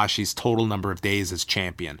Tanahashi's total number of days as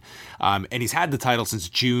champion. And he's had the title since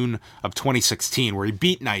June of 2016, where he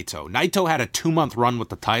beat Naito. Naito had a 2-month run with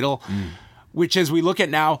the title, which as we look at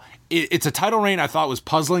now, it's a title reign I thought was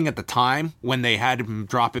puzzling at the time when they had him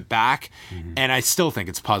drop it back. And I still think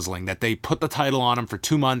it's puzzling that they put the title on him for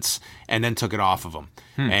 2 months and then took it off of him.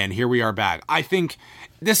 And here we are back. I think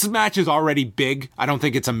this match is already big. I don't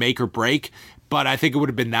think it's a make or break, but I think it would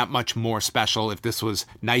have been that much more special if this was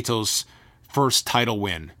Naito's first title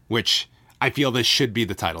win, which I feel this should be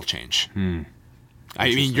the title change. I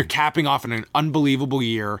mean, you're capping off an unbelievable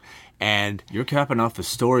year. And you're capping off a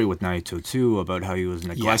story with Naito, too, about how he was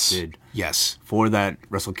neglected for that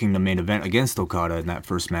Wrestle Kingdom main event against Okada in that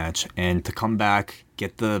first match. And to come back,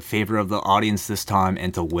 get the favor of the audience this time,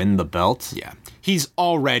 and to win the belt. Yeah. He's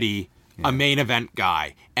already a main event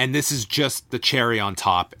guy. And this is just the cherry on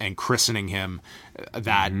top and christening him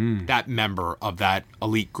that member of that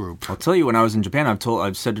elite group. I'll tell you, when I was in Japan,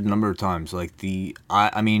 I've said it a number of times, like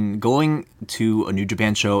I mean, going to a New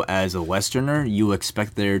Japan show as a Westerner, you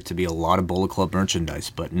expect there to be a lot of Bullet Club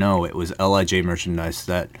merchandise, but no, it was LIJ merchandise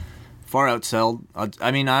that far outsold.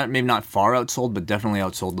 I mean, maybe not far outsold, but definitely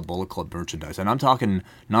outsold the Bullet Club merchandise. And I'm talking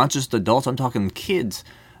not just adults, I'm talking kids.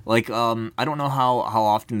 Like, I don't know how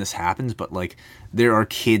often this happens, but like there are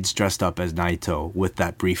kids dressed up as Naito with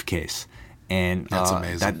that briefcase. And that's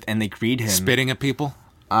amazing. And they greet him. Spitting at people?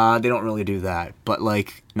 They don't really do that. But,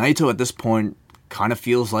 like, Naito at this point kind of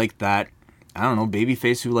feels like that, I don't know,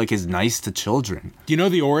 babyface who, like, is nice to children. Do you know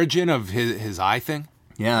the origin of his eye thing?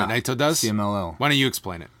 Yeah. That Naito does? CMLL. Why don't you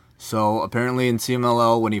explain it? So, apparently in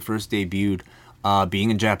CMLL, when he first debuted,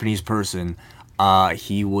 being a Japanese person,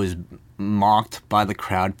 he was mocked by the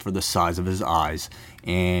crowd for the size of his eyes.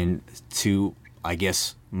 And to, I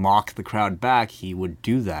guess, mock the crowd back, he would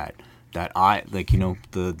do that eye, like, you know,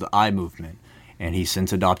 the eye movement, and he's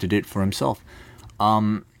since adopted it for himself.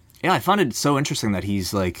 Yeah, I found it so interesting that he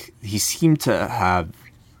seemed to have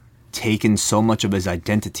taken so much of his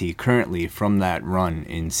identity currently from that run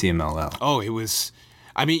in CMLL. Oh, it was,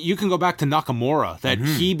 I mean, you can go back to Nakamura, that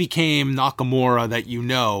he became Nakamura that you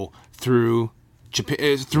know through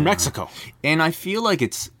Japan, through Mexico. And I feel like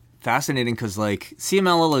it's fascinating because, like,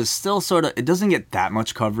 CMLL is still sort of, it doesn't get that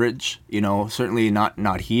much coverage, you know, certainly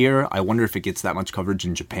not here. I wonder if it gets that much coverage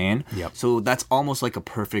in Japan. Yep. So that's almost like a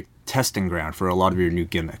perfect testing ground for a lot of your new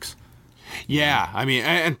gimmicks. Yeah, I mean,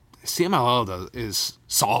 and CMLL is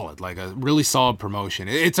solid, like a really solid promotion.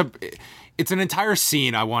 It's an entire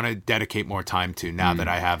scene I want to dedicate more time to now that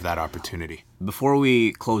I have that opportunity. Before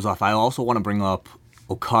we close off, I also want to bring up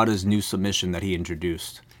Okada's new submission that he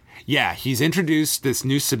introduced. Yeah, he's introduced this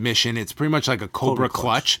new submission. It's pretty much like a Cobra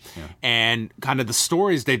Clutch. Yeah. And kind of the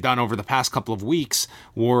stories they've done over the past couple of weeks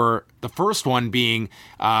were the first one being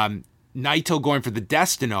Naito going for the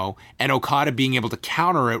Destino and Okada being able to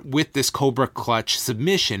counter it with this Cobra Clutch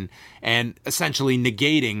submission and essentially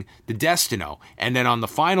negating the Destino. And then on the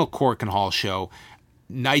final Korakuen Hall show,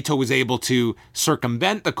 Naito was able to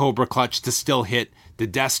circumvent the Cobra Clutch to still hit the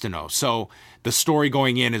Destino. So the story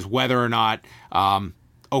going in is whether or not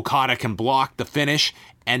Okada can block the finish,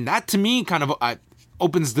 and that to me kind of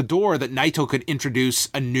opens the door that Naito could introduce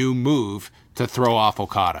a new move to throw off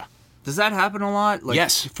Okada. Does that happen a lot? Like,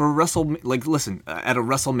 yes. Listen, at a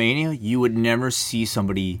WrestleMania, you would never see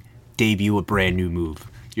somebody debut a brand new move.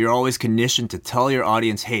 You're always conditioned to tell your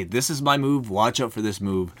audience, hey, this is my move, watch out for this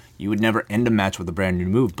move. You would never end a match with a brand new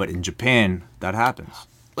move, but in Japan, that happens.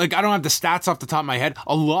 Like, I don't have the stats off the top of my head.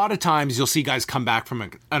 A lot of times you'll see guys come back from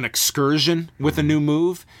an excursion with a new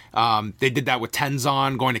move. They did that with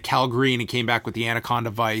Tenzan going to Calgary, and he came back with the Anaconda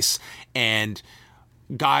Vice. And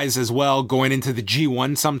guys as well going into the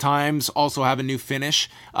G1 sometimes also have a new finish.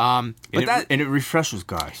 And it refreshes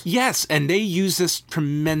guys. Yes, and they use this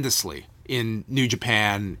tremendously in New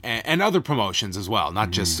Japan and other promotions as well,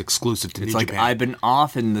 not just exclusive to New Japan. It's like, I've been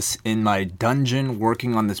off in my dungeon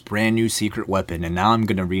working on this brand new secret weapon, and now I'm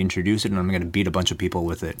going to reintroduce it, and I'm going to beat a bunch of people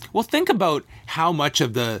with it. Well, think about how much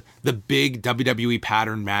of the big WWE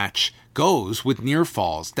pattern match goes with near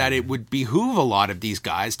falls, that it would behoove a lot of these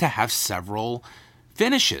guys to have several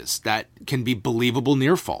finishes that can be believable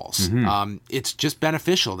near falls. It's just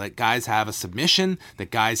beneficial that guys have a submission,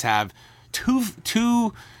 that guys have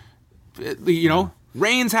two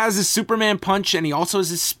Reigns has his Superman punch, and he also has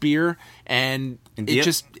his spear, and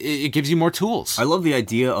it gives you more tools. I love the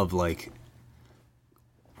idea of like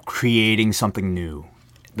creating something new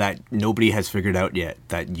that nobody has figured out yet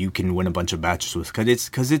that you can win a bunch of matches with,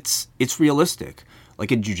 because it's realistic.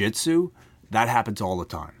 Like in jiu-jitsu, that happens all the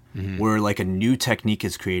time. Where like a new technique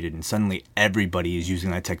is created and suddenly everybody is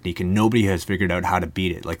using that technique and nobody has figured out how to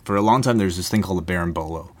beat it. Like for a long time, there's this thing called the Baron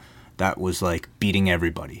Bolo that was like beating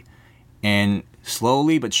everybody. And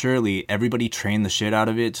slowly but surely, everybody trained the shit out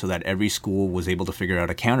of it so that every school was able to figure out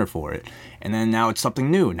a counter for it. And then now it's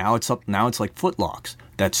something new. Now it's like footlocks.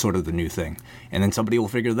 That's sort of the new thing. And then somebody will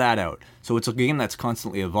figure that out. So it's a game that's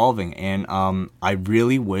constantly evolving. And I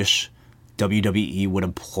really wish WWE would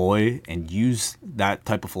employ and use that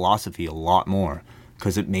type of philosophy a lot more,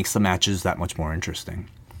 because it makes the matches that much more interesting.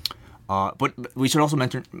 But we should also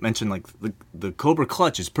mention like the Cobra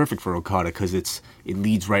Clutch is perfect for Okada because it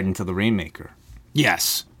leads right into the Rainmaker.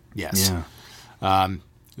 Yes. Yeah.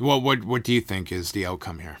 What do you think is the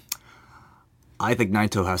outcome here? I think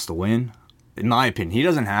Naito has to win. In my opinion, he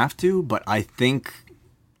doesn't have to, but I think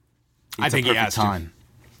he has time.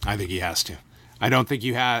 I think he has to. I don't think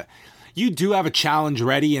you have. You do have a challenge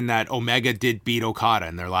ready in that Omega did beat Okada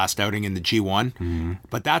in their last outing in the G1,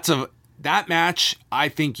 but that match, I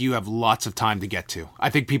think you have lots of time to get to. I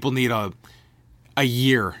think people need a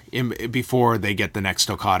year before they get the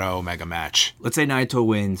next Okada Omega match. Let's say Naito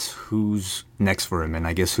wins. Who's next for him? And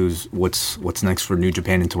I guess what's next for New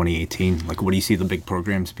Japan in 2018? Like, what do you see the big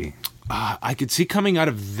programs be? I could see coming out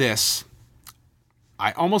of this,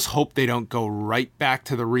 I almost hope they don't go right back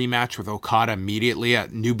to the rematch with Okada immediately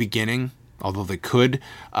at New Beginning, although they could.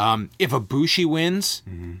 If Ibushi wins,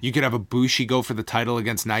 you could have Ibushi go for the title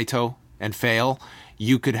against Naito and fail.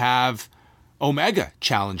 You could have Omega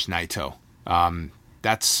challenge Naito. I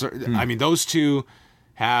mean, those two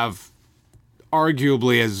have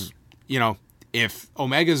arguably, as you know, if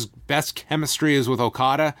Omega's best chemistry is with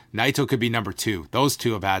Okada, Naito could be number 2. Those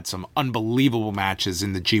two have had some unbelievable matches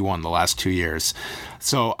in the G1 the last 2 years.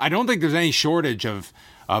 So I don't think there's any shortage of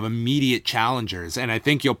immediate challengers. And I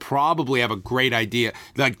think you'll probably have a great idea.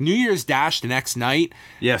 Like New Year's Dash the next night.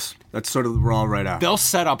 Yes, that's sort of the Raw right after. They'll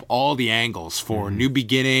set up all the angles for New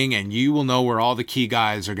Beginning, and you will know where all the key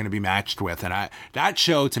guys are going to be matched with. And that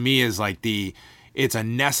show to me is like it's a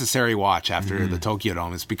necessary watch after the Tokyo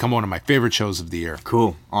Dome. It's become one of my favorite shows of the year.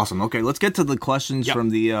 Cool. Awesome. Okay, let's get to the questions from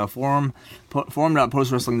the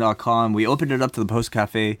forum.postwrestling.com. We opened it up to the Post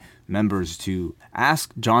Cafe members to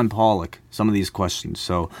ask John Pollock some of these questions.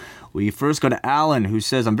 So we first go to Alan, who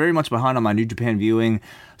says, I'm very much behind on my New Japan viewing.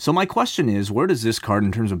 So my question is, where does this card,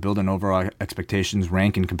 in terms of building overall expectations,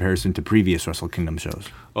 rank in comparison to previous Wrestle Kingdom shows?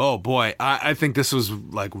 Oh, boy. I think this was,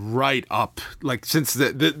 like, right up. Like, since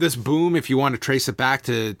this boom, if you want to trace it back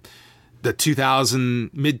to the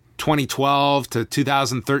mid-2012 to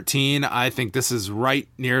 2013, I think this is right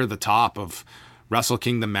near the top of Wrestle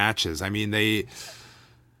Kingdom matches. I mean, I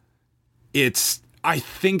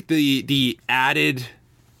think the added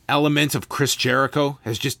element of Chris Jericho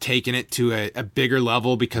has just taken it to a bigger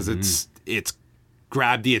level because it's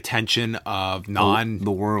grabbed the attention of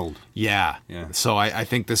the world. Yeah. So I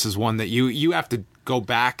think this is one that you have to go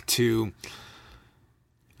back to,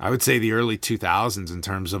 I would say, the early 2000s in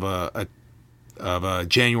terms of a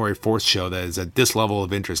January 4th show that is at this level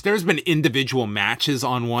of interest. There's been individual matches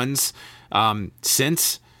on ones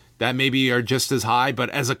since that maybe are just as high, but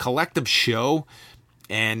as a collective show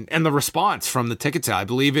and the response from the ticket sale, I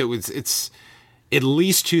believe it's at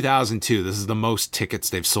least 2002. This is the most tickets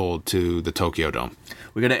they've sold to the Tokyo Dome.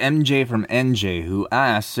 We got an MJ from NJ who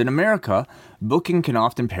asks, in America, booking can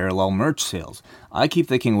often parallel merch sales. I keep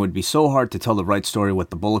thinking it would be so hard to tell the right story with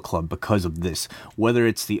the Bullet Club because of this. Whether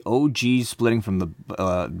it's the OGs splitting from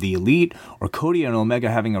the Elite or Cody and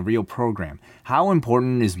Omega having a real program. How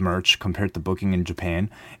important is merch compared to booking in Japan?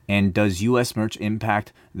 And does U.S. merch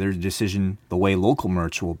impact their decision the way local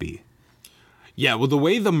merch will be? Yeah, well, the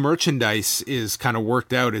way the merchandise is kind of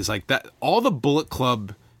worked out is like that. All the Bullet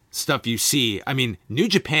Club stuff you see, I mean, New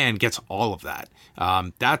Japan gets all of that.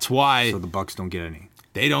 That's why. So the Bucks don't get any.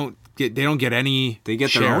 They don't get any. They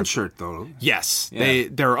get their own shirt though. Yes, yeah.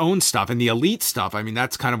 Their own stuff, and the Elite stuff. I mean,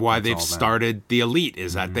 that's kind of why they've started the Elite,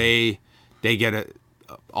 is that they get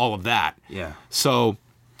all of that. Yeah. So.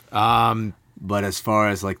 But as far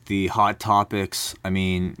as like the Hot Topics, I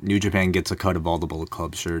mean, New Japan gets a cut of all the Bullet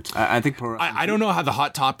Club shirts. I think. I don't know how the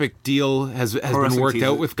Hot Topic deal has been worked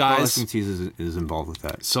out with guys. Wrestling Tees is involved with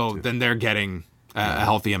that. So then they're getting a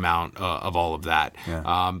healthy amount of all of that.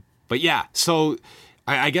 Yeah. But yeah, so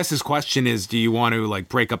I guess his question is, do you want to like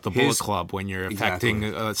break up the Bullet Club when you're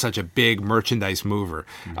affecting such a big merchandise mover?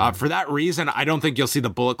 For that reason, I don't think you'll see the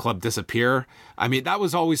Bullet Club disappear. I mean, that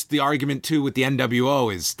was always the argument too with the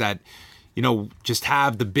NWO, is that, you know, just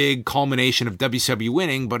have the big culmination of WCW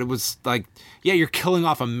winning, but it was like, yeah, you're killing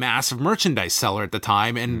off a massive merchandise seller at the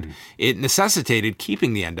time, and it necessitated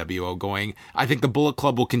keeping the NWO going. I think the Bullet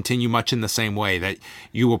Club will continue much in the same way, that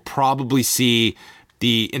you will probably see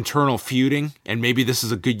the internal feuding, and maybe this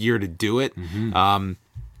is a good year to do it.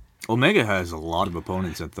 Omega has a lot of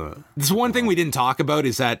opponents at the... This one thing we didn't talk about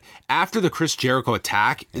is that after the Chris Jericho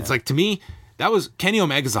attack, it's like, to me, that was Kenny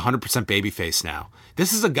Omega's 100% babyface now.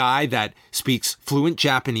 This is a guy that speaks fluent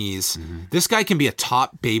Japanese. This guy can be a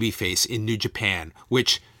top babyface in New Japan,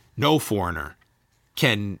 which no foreigner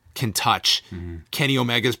can touch Kenny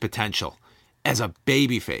Omega's potential as a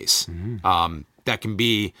babyface that can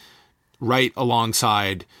be right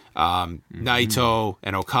alongside Naito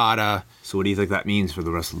and Okada. So what do you think that means for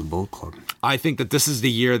the rest of the Bullet Club? I think that this is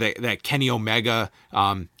the year that Kenny Omega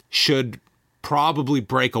should probably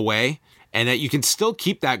break away, and that you can still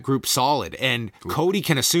keep that group solid. And Cody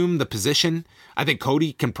can assume the position. I think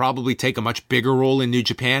Cody can probably take a much bigger role in New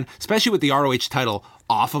Japan, especially with the ROH title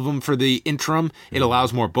off of him for the interim. It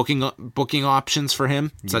allows more booking options for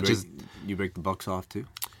him, You break the Bucks off too?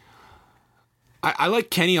 I like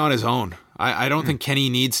Kenny on his own. I don't think Kenny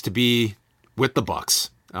needs to be with the Bucks.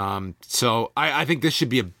 So I think this should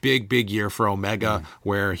be a big year for Omega,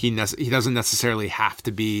 where he doesn't necessarily have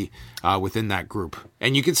to be within that group.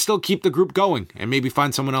 And you can still keep the group going and maybe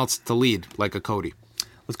find someone else to lead, like a Cody.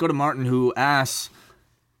 Let's go to Martin, who asks,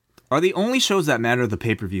 are the only shows that matter the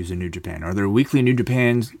pay-per-views in New Japan? Are there weekly New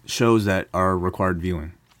Japan shows that are required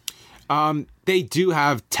viewing? They do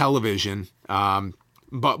have television,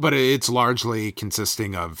 but it's largely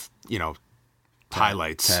consisting of, you know,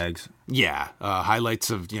 highlights. Tags. Yeah, highlights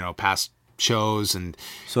of, you know, past shows. And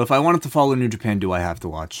so if I wanted to follow New Japan, do I have to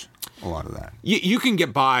watch a lot of that? You can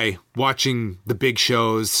get by watching the big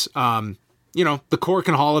shows. You know, the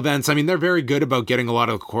Korakuen Hall events. I mean, they're very good about getting a lot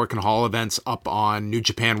of Korakuen Hall events up on New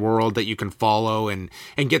Japan World that you can follow and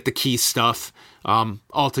get the key stuff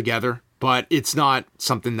all together. But it's not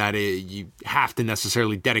something that you have to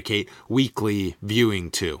necessarily dedicate weekly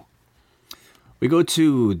viewing to. We go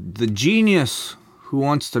to the Genius, who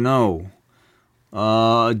wants to know,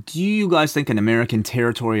 do you guys think an American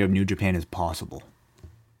territory of New Japan is possible?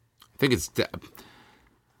 I think it's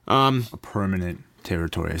a permanent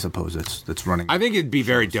territory, I suppose, that's running. I think it'd be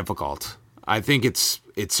very difficult. I think it's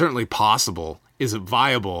certainly possible. Is it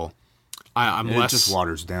viable? It just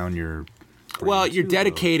waters down your... Well, you're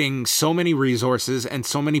dedicating so many resources and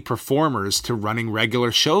so many performers to running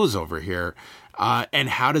regular shows over here. And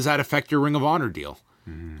how does that affect your Ring of Honor deal?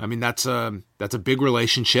 I mean, that's a big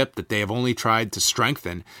relationship that they have only tried to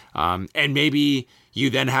strengthen. And maybe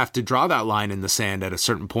you then have to draw that line in the sand at a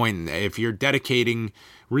certain point. If you're dedicating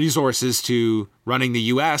resources to running the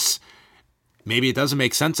U.S., maybe it doesn't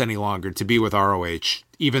make sense any longer to be with ROH,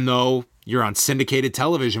 even though you're on syndicated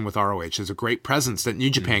television with ROH. There's a great presence that New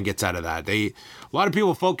Japan gets out of that. A lot of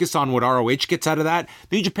people focus on what ROH gets out of that.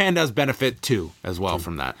 New Japan does benefit too, as well,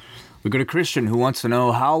 from that. We go to Christian, who wants to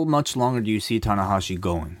know, how much longer do you see Tanahashi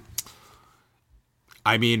going?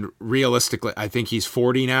 I mean, realistically, I think he's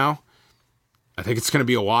 40 now. I think it's going to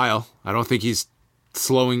be a while. I don't think he's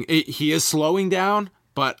slowing. He is slowing down,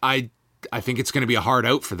 but I think it's going to be a hard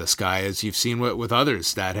out for this guy, as you've seen with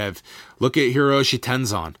others that have. Look at Hiroshi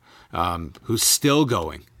Tenzan, who's still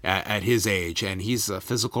going at his age, and he's a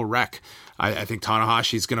physical wreck. I think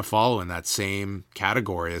Tanahashi's going to follow in that same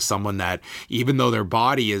category as someone that, even though their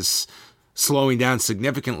body is slowing down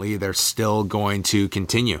significantly, they're still going to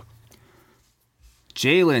continue.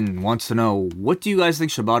 Jalen wants to know, what do you guys think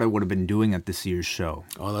Shibata would have been doing at this year's show?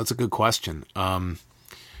 Oh, that's a good question. God,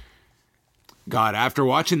 after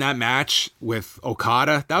watching that match with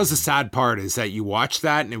Okada, that was the sad part, is that you watch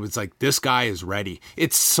that and it was like, this guy is ready.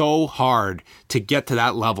 It's so hard to get to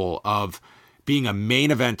that level of being a main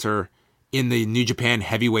eventer in the New Japan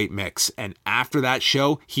heavyweight mix. And after that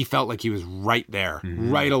show, he felt like he was right there,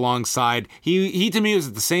 right alongside. He to me was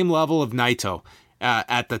at the same level of Naito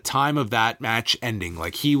at the time of that match ending.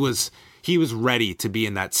 Like he was ready to be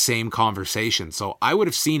in that same conversation. So I would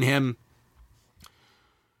have seen him.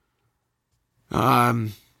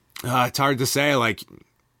 It's hard to say. Like,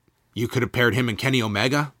 you could have paired him and Kenny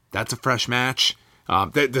Omega. That's a fresh match.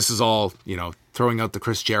 This is all, throwing out the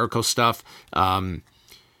Chris Jericho stuff.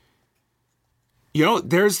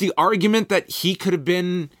 There's the argument that he could have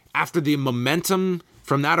been, after the momentum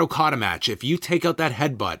from that Okada match, if you take out that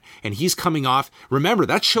headbutt and he's coming off, remember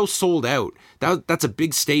that show sold out. That's a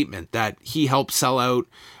big statement that he helped sell out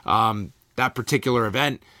that particular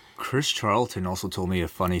event. Chris Charlton also told me a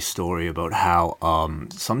funny story about how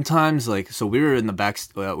sometimes, like, so we were in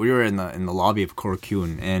the we were in the lobby of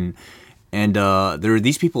Korakuen, and there were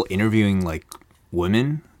these people interviewing like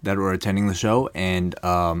women that were attending the show, and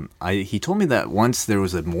he told me that once there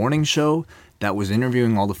was a morning show that was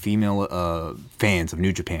interviewing all the female fans of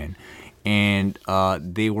New Japan, and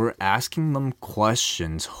they were asking them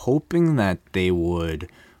questions, hoping that they would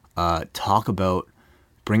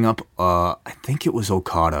bring up, I think it was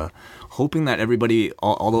Okada, hoping that everybody,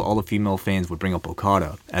 all the female fans would bring up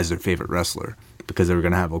Okada as their favorite wrestler because they were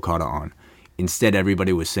going to have Okada on. Instead,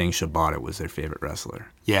 everybody was saying Shibata was their favorite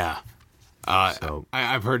wrestler. Yeah.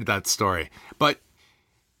 I've heard that story. But,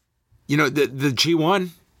 you know, the G1,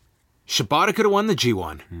 Shibata could have won the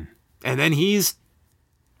G1. And then he's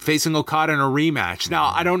facing Okada in a rematch.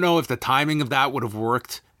 Now, I don't know if the timing of that would have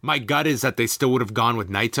worked. My gut is that they still would have gone with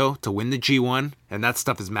Naito to win the G1, and that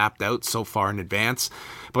stuff is mapped out so far in advance.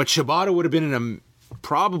 But Shibata would have been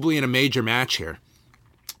probably in a major match here.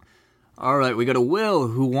 All right, we got a Will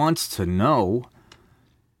who wants to know,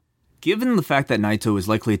 given the fact that Naito is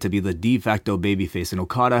likely to be the de facto babyface and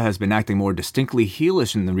Okada has been acting more distinctly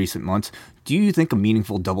heelish in the recent months, do you think a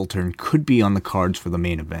meaningful double turn could be on the cards for the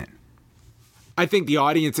main event? I think the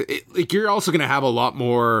audience, you're also going to have a lot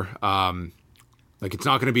more... it's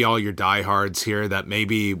not going to be all your diehards here that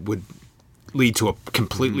maybe would lead to a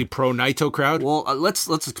completely pro Naito crowd. Well, let's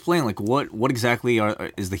explain what exactly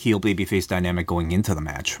is the heel babyface dynamic going into the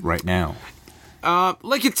match right now.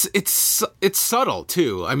 It's subtle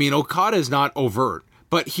too. I mean, Okada is not overt,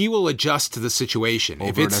 but he will adjust to the situation.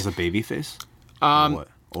 Overt as a babyface? What?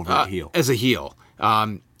 Overt heel? As a heel.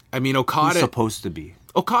 I mean, Okada... Who's supposed to be?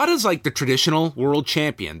 Okada's like the traditional world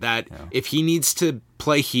champion that if he needs to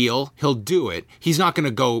play heel, he'll do it. He's not going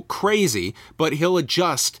to go crazy, but he'll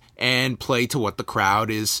adjust and play to what the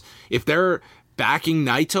crowd is. If they're backing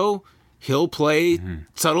Naito, he'll play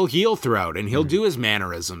subtle heel throughout, and he'll do his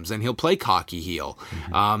mannerisms, and he'll play cocky heel.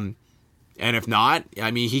 And if not,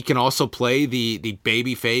 I mean, he can also play the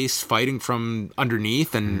baby face fighting from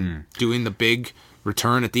underneath and doing the big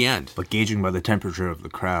return at the end. But gauging by the temperature of the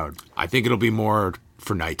crowd. I think it'll be more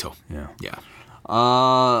for Naito. Yeah.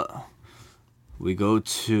 We go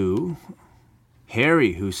to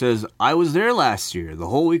Harry, who says, I was there last year. The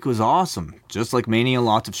whole week was awesome. Just like Mania,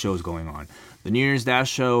 lots of shows going on. The New Year's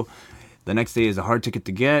Dash show, the next day is a hard ticket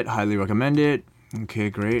to get. Highly recommend it. Okay,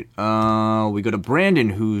 great. We go to Brandon,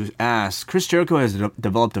 who asks, Chris Jericho has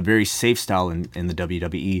developed a very safe style in the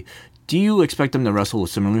WWE. Do you expect him to wrestle a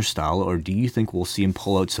similar style, or do you think we'll see him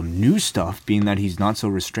pull out some new stuff, being that he's not so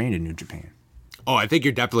restrained in New Japan? Oh, I think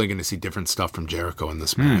you're definitely going to see different stuff from Jericho in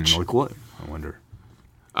this match. Like what? I wonder.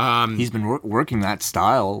 He's been working that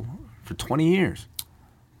style for 20 years.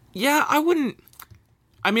 Yeah, I wouldn't...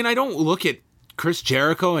 I mean, I don't look at Chris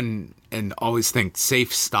Jericho and always think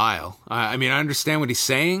safe style. I mean, I understand what he's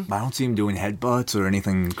saying. But I don't see him doing headbutts or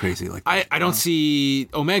anything crazy like that. I don't see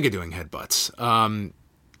Omega doing headbutts.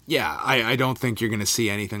 I don't think you're going to see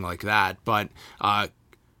anything like that. But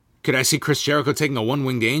could I see Chris Jericho taking a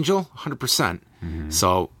one-winged angel? 100%.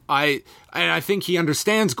 So I think he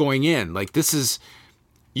understands going in. Like, this is...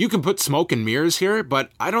 You can put smoke and mirrors here, but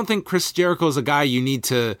I don't think Chris Jericho is a guy you need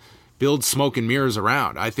to build smoke and mirrors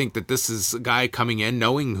around. I think that this is a guy coming in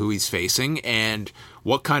knowing who he's facing and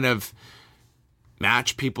what kind of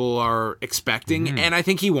match people are expecting. And I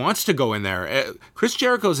think he wants to go in there. Chris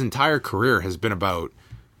Jericho's entire career has been about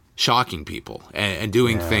shocking people and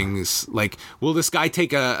doing things like, will this guy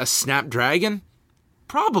take a Snapdragon?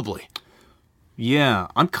 Probably. Yeah,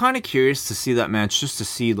 I'm kind of curious to see that match just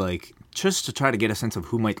to try to get a sense of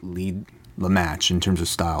who might lead the match in terms of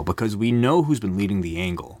style, because we know who's been leading the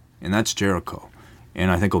angle, and that's Jericho. And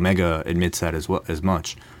I think Omega admits that as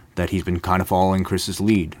much, that he's been kind of following Chris's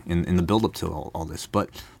lead in the build-up to all this. But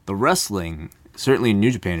the wrestling, certainly in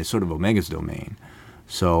New Japan, is sort of Omega's domain.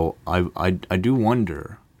 So I do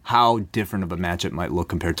wonder how different of a match it might look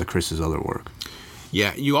compared to Chris's other work.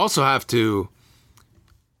 Yeah, you also have to...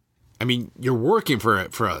 I mean, you're working for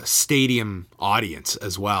a stadium audience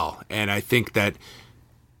as well. And I think that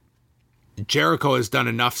Jericho has done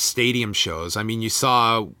enough stadium shows. I mean, you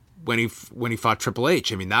saw when he fought Triple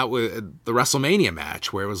H. I mean, that was the WrestleMania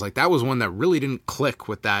match where it was like, that was one that really didn't click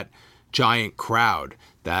with that giant crowd.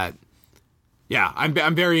 That, yeah,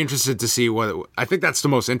 I'm very interested to see what... I think that's the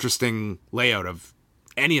most interesting layout of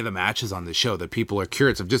any of the matches on the show, that people are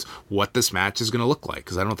curious of just what this match is going to look like,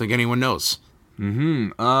 because I don't think anyone knows.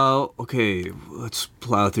 Okay, let's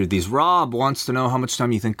plow through these. Rob wants to know how much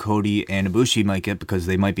time you think Cody and Ibushi might get because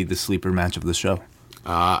they might be the sleeper match of the show.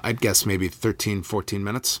 I'd guess maybe 13, 14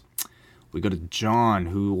 minutes. We go to John,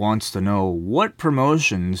 who wants to know what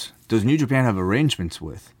promotions does New Japan have arrangements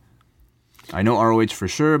with? I know ROH for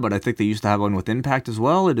sure, but I think they used to have one with Impact as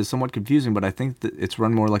well. It is somewhat confusing, but I think that it's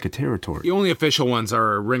run more like a territory. The only official ones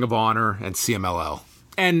are Ring of Honor and CMLL.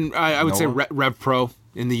 And I would say Rev Pro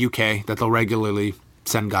in the UK that they'll regularly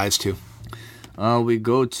send guys to. We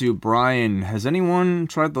go to Brian. Has anyone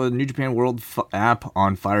tried the New Japan World app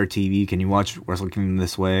on Fire TV? Can you watch Wrestle Kingdom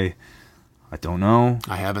this way? I don't know.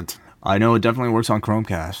 I haven't. I know it definitely works on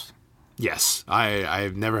Chromecast. Yes,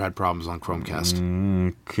 I've never had problems on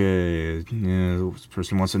Chromecast. Okay. Yeah, this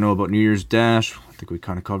person wants to know about New Year's Dash. I think we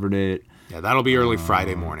kind of covered it. Yeah, that'll be early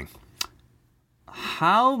Friday morning.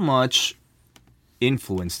 How much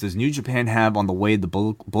influence does New Japan have on the way the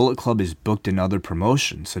Bullet Club is booked in other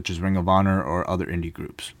promotions, such as Ring of Honor or other indie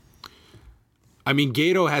groups? I mean,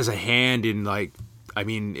 Gato has a hand in,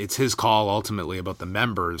 it's his call ultimately about the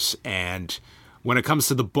members. And when it comes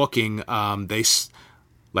to the booking,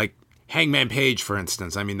 Hangman Page, for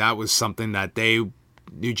instance, I mean, that was something that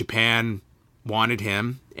New Japan wanted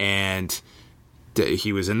him, and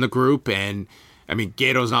he was in the group, and I mean,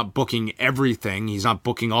 Gato's not booking everything. He's not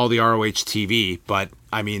booking all the ROH TV, but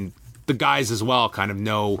I mean, the guys as well kind of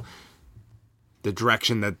know the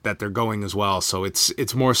direction that they're going as well. So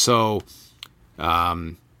it's more so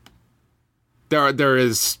there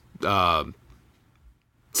is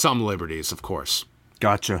some liberties, of course.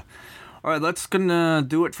 Gotcha. All right, let's gonna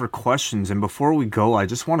do it for questions. And before we go, I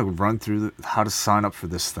just want to run through how to sign up for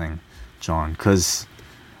this thing, John, because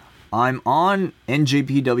I'm on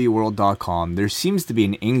njpwworld.com. There seems to be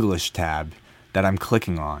an English tab that I'm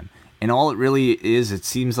clicking on. And all it really is, it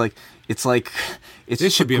seems like it's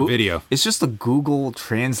This should be a video. It's just a Google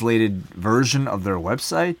translated version of their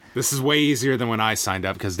website. This is way easier than when I signed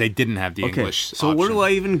up because they didn't have the English So option. where do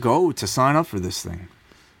I even go to sign up for this thing?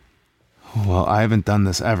 Well, I haven't done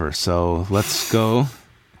this ever, so let's go.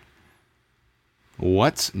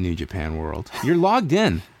 What's New Japan World? You're logged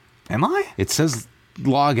in. Am I? It says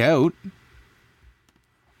log out.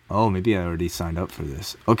 Oh, maybe I already signed up for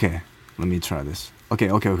this. Okay, let me try this. Okay,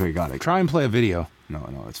 got it. Try and play a video.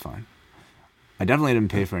 No, it's fine. I definitely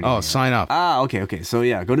didn't pay for anything. Oh, sign up. Okay. So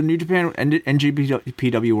yeah, go to New Japan,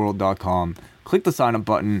 njpwworld.com, click the sign up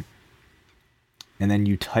button, and then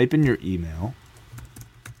you type in your email.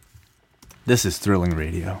 This is Thrilling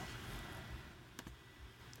Radio.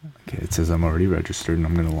 Okay, it says I'm already registered and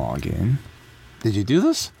I'm going to log in. Did you do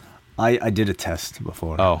this? I did a test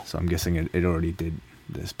before. Oh. So I'm guessing it already did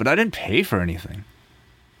this. But I didn't pay for anything.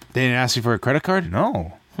 They didn't ask you for a credit card?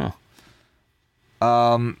 No. Huh.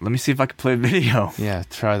 Let me see if I can play a video. Yeah,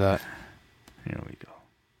 try that. Here we go.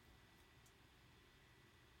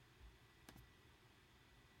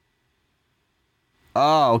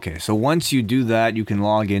 Oh, okay. So once you do that, you can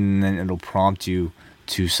log in and then it'll prompt you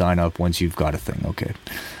to sign up once you've got a thing. Okay.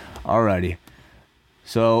 Alrighty.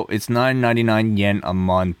 So it's 9.99 yen a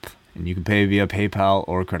month, and you can pay via PayPal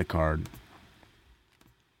or credit card.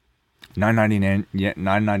 9.99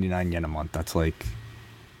 yen a month. That's like,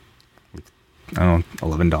 I don't know,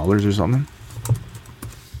 $11 or something.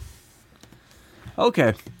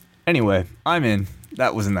 Okay. Anyway, I'm in.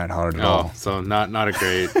 That wasn't that hard at all. So not a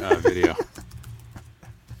great video.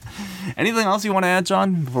 Anything else you want to add,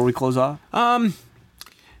 John, before we close off? No,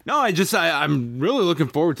 I'm really looking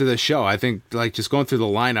forward to this show. I think, just going through the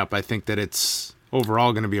lineup, I think that it's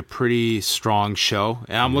overall going to be a pretty strong show.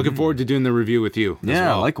 And I'm looking forward to doing the review with you. Yeah, as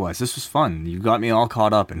well. likewise. This was fun. You got me all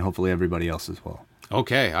caught up, and hopefully everybody else as well.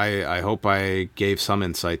 Okay, I hope I gave some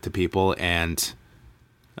insight to people. And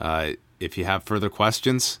if you have further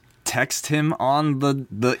questions, text him on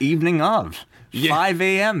the evening of. 5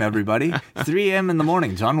 a.m., everybody. 3 a.m. in the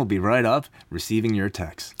morning. John will be right up receiving your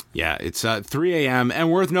text. Yeah, it's 3 a.m. and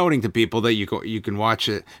worth noting to people that you can watch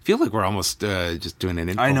it. I feel like we're almost just doing an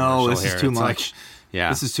infomercial. I know, this is here. too It's much.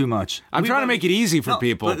 This is too much. I'm trying to make it easy for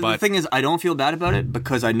people, but the thing is, I don't feel bad about it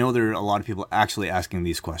because I know there are a lot of people actually asking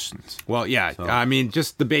these questions. Well, yeah, so, I mean,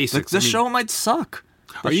 just the basics. The show might suck.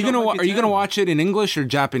 Are you gonna watch it in English or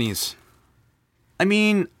Japanese? I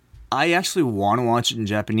mean, I actually want to watch it in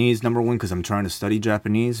Japanese, number one, because I'm trying to study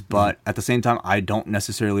Japanese, but at the same time, I don't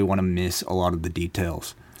necessarily want to miss a lot of the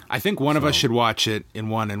details. I think one of us should watch it in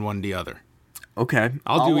one and one the other. Okay.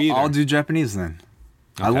 I'll do either. I'll do Japanese then.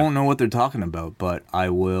 Okay. I won't know what they're talking about, but I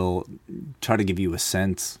will try to give you a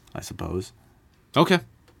sense, I suppose. Okay.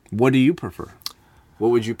 What do you prefer?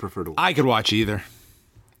 What would you prefer to watch? I could watch either.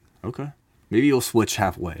 Okay. Maybe you'll switch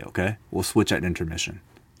halfway, okay? We'll switch at intermission.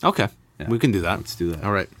 Okay. We can do that. Let's do that.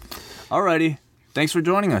 All right. Alrighty. Thanks for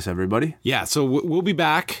joining us, everybody. Yeah, so we'll be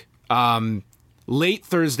back late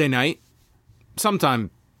Thursday night,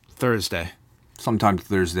 sometime Thursday. Sometime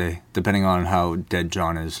Thursday, depending on how dead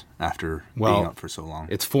John is after being up for so long.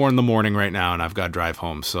 It's 4 a.m. right now, and I've got to drive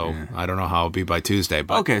home, so I don't know how it'll be by Tuesday.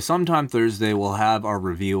 But Okay, sometime Thursday, we'll have our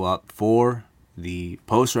review up for the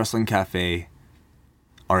Post Wrestling Cafe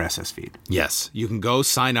RSS feed. yes, you can go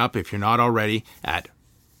sign up if you're not already at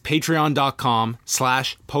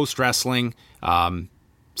patreon.com/postwrestling.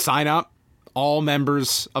 Sign up. All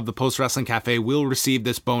members of the Post Wrestling Cafe will receive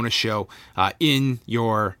this bonus show in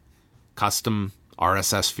your custom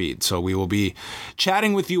RSS feed. So we will be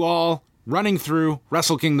chatting with you all, running through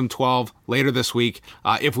Wrestle Kingdom 12 later this week.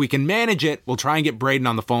 If we can manage it, we'll try and get Braden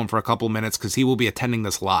on the phone for a couple of minutes because he will be attending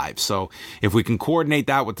this live. So if we can coordinate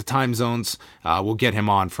that with the time zones, we'll get him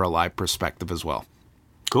on for a live perspective as well.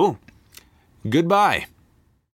 Cool. Goodbye.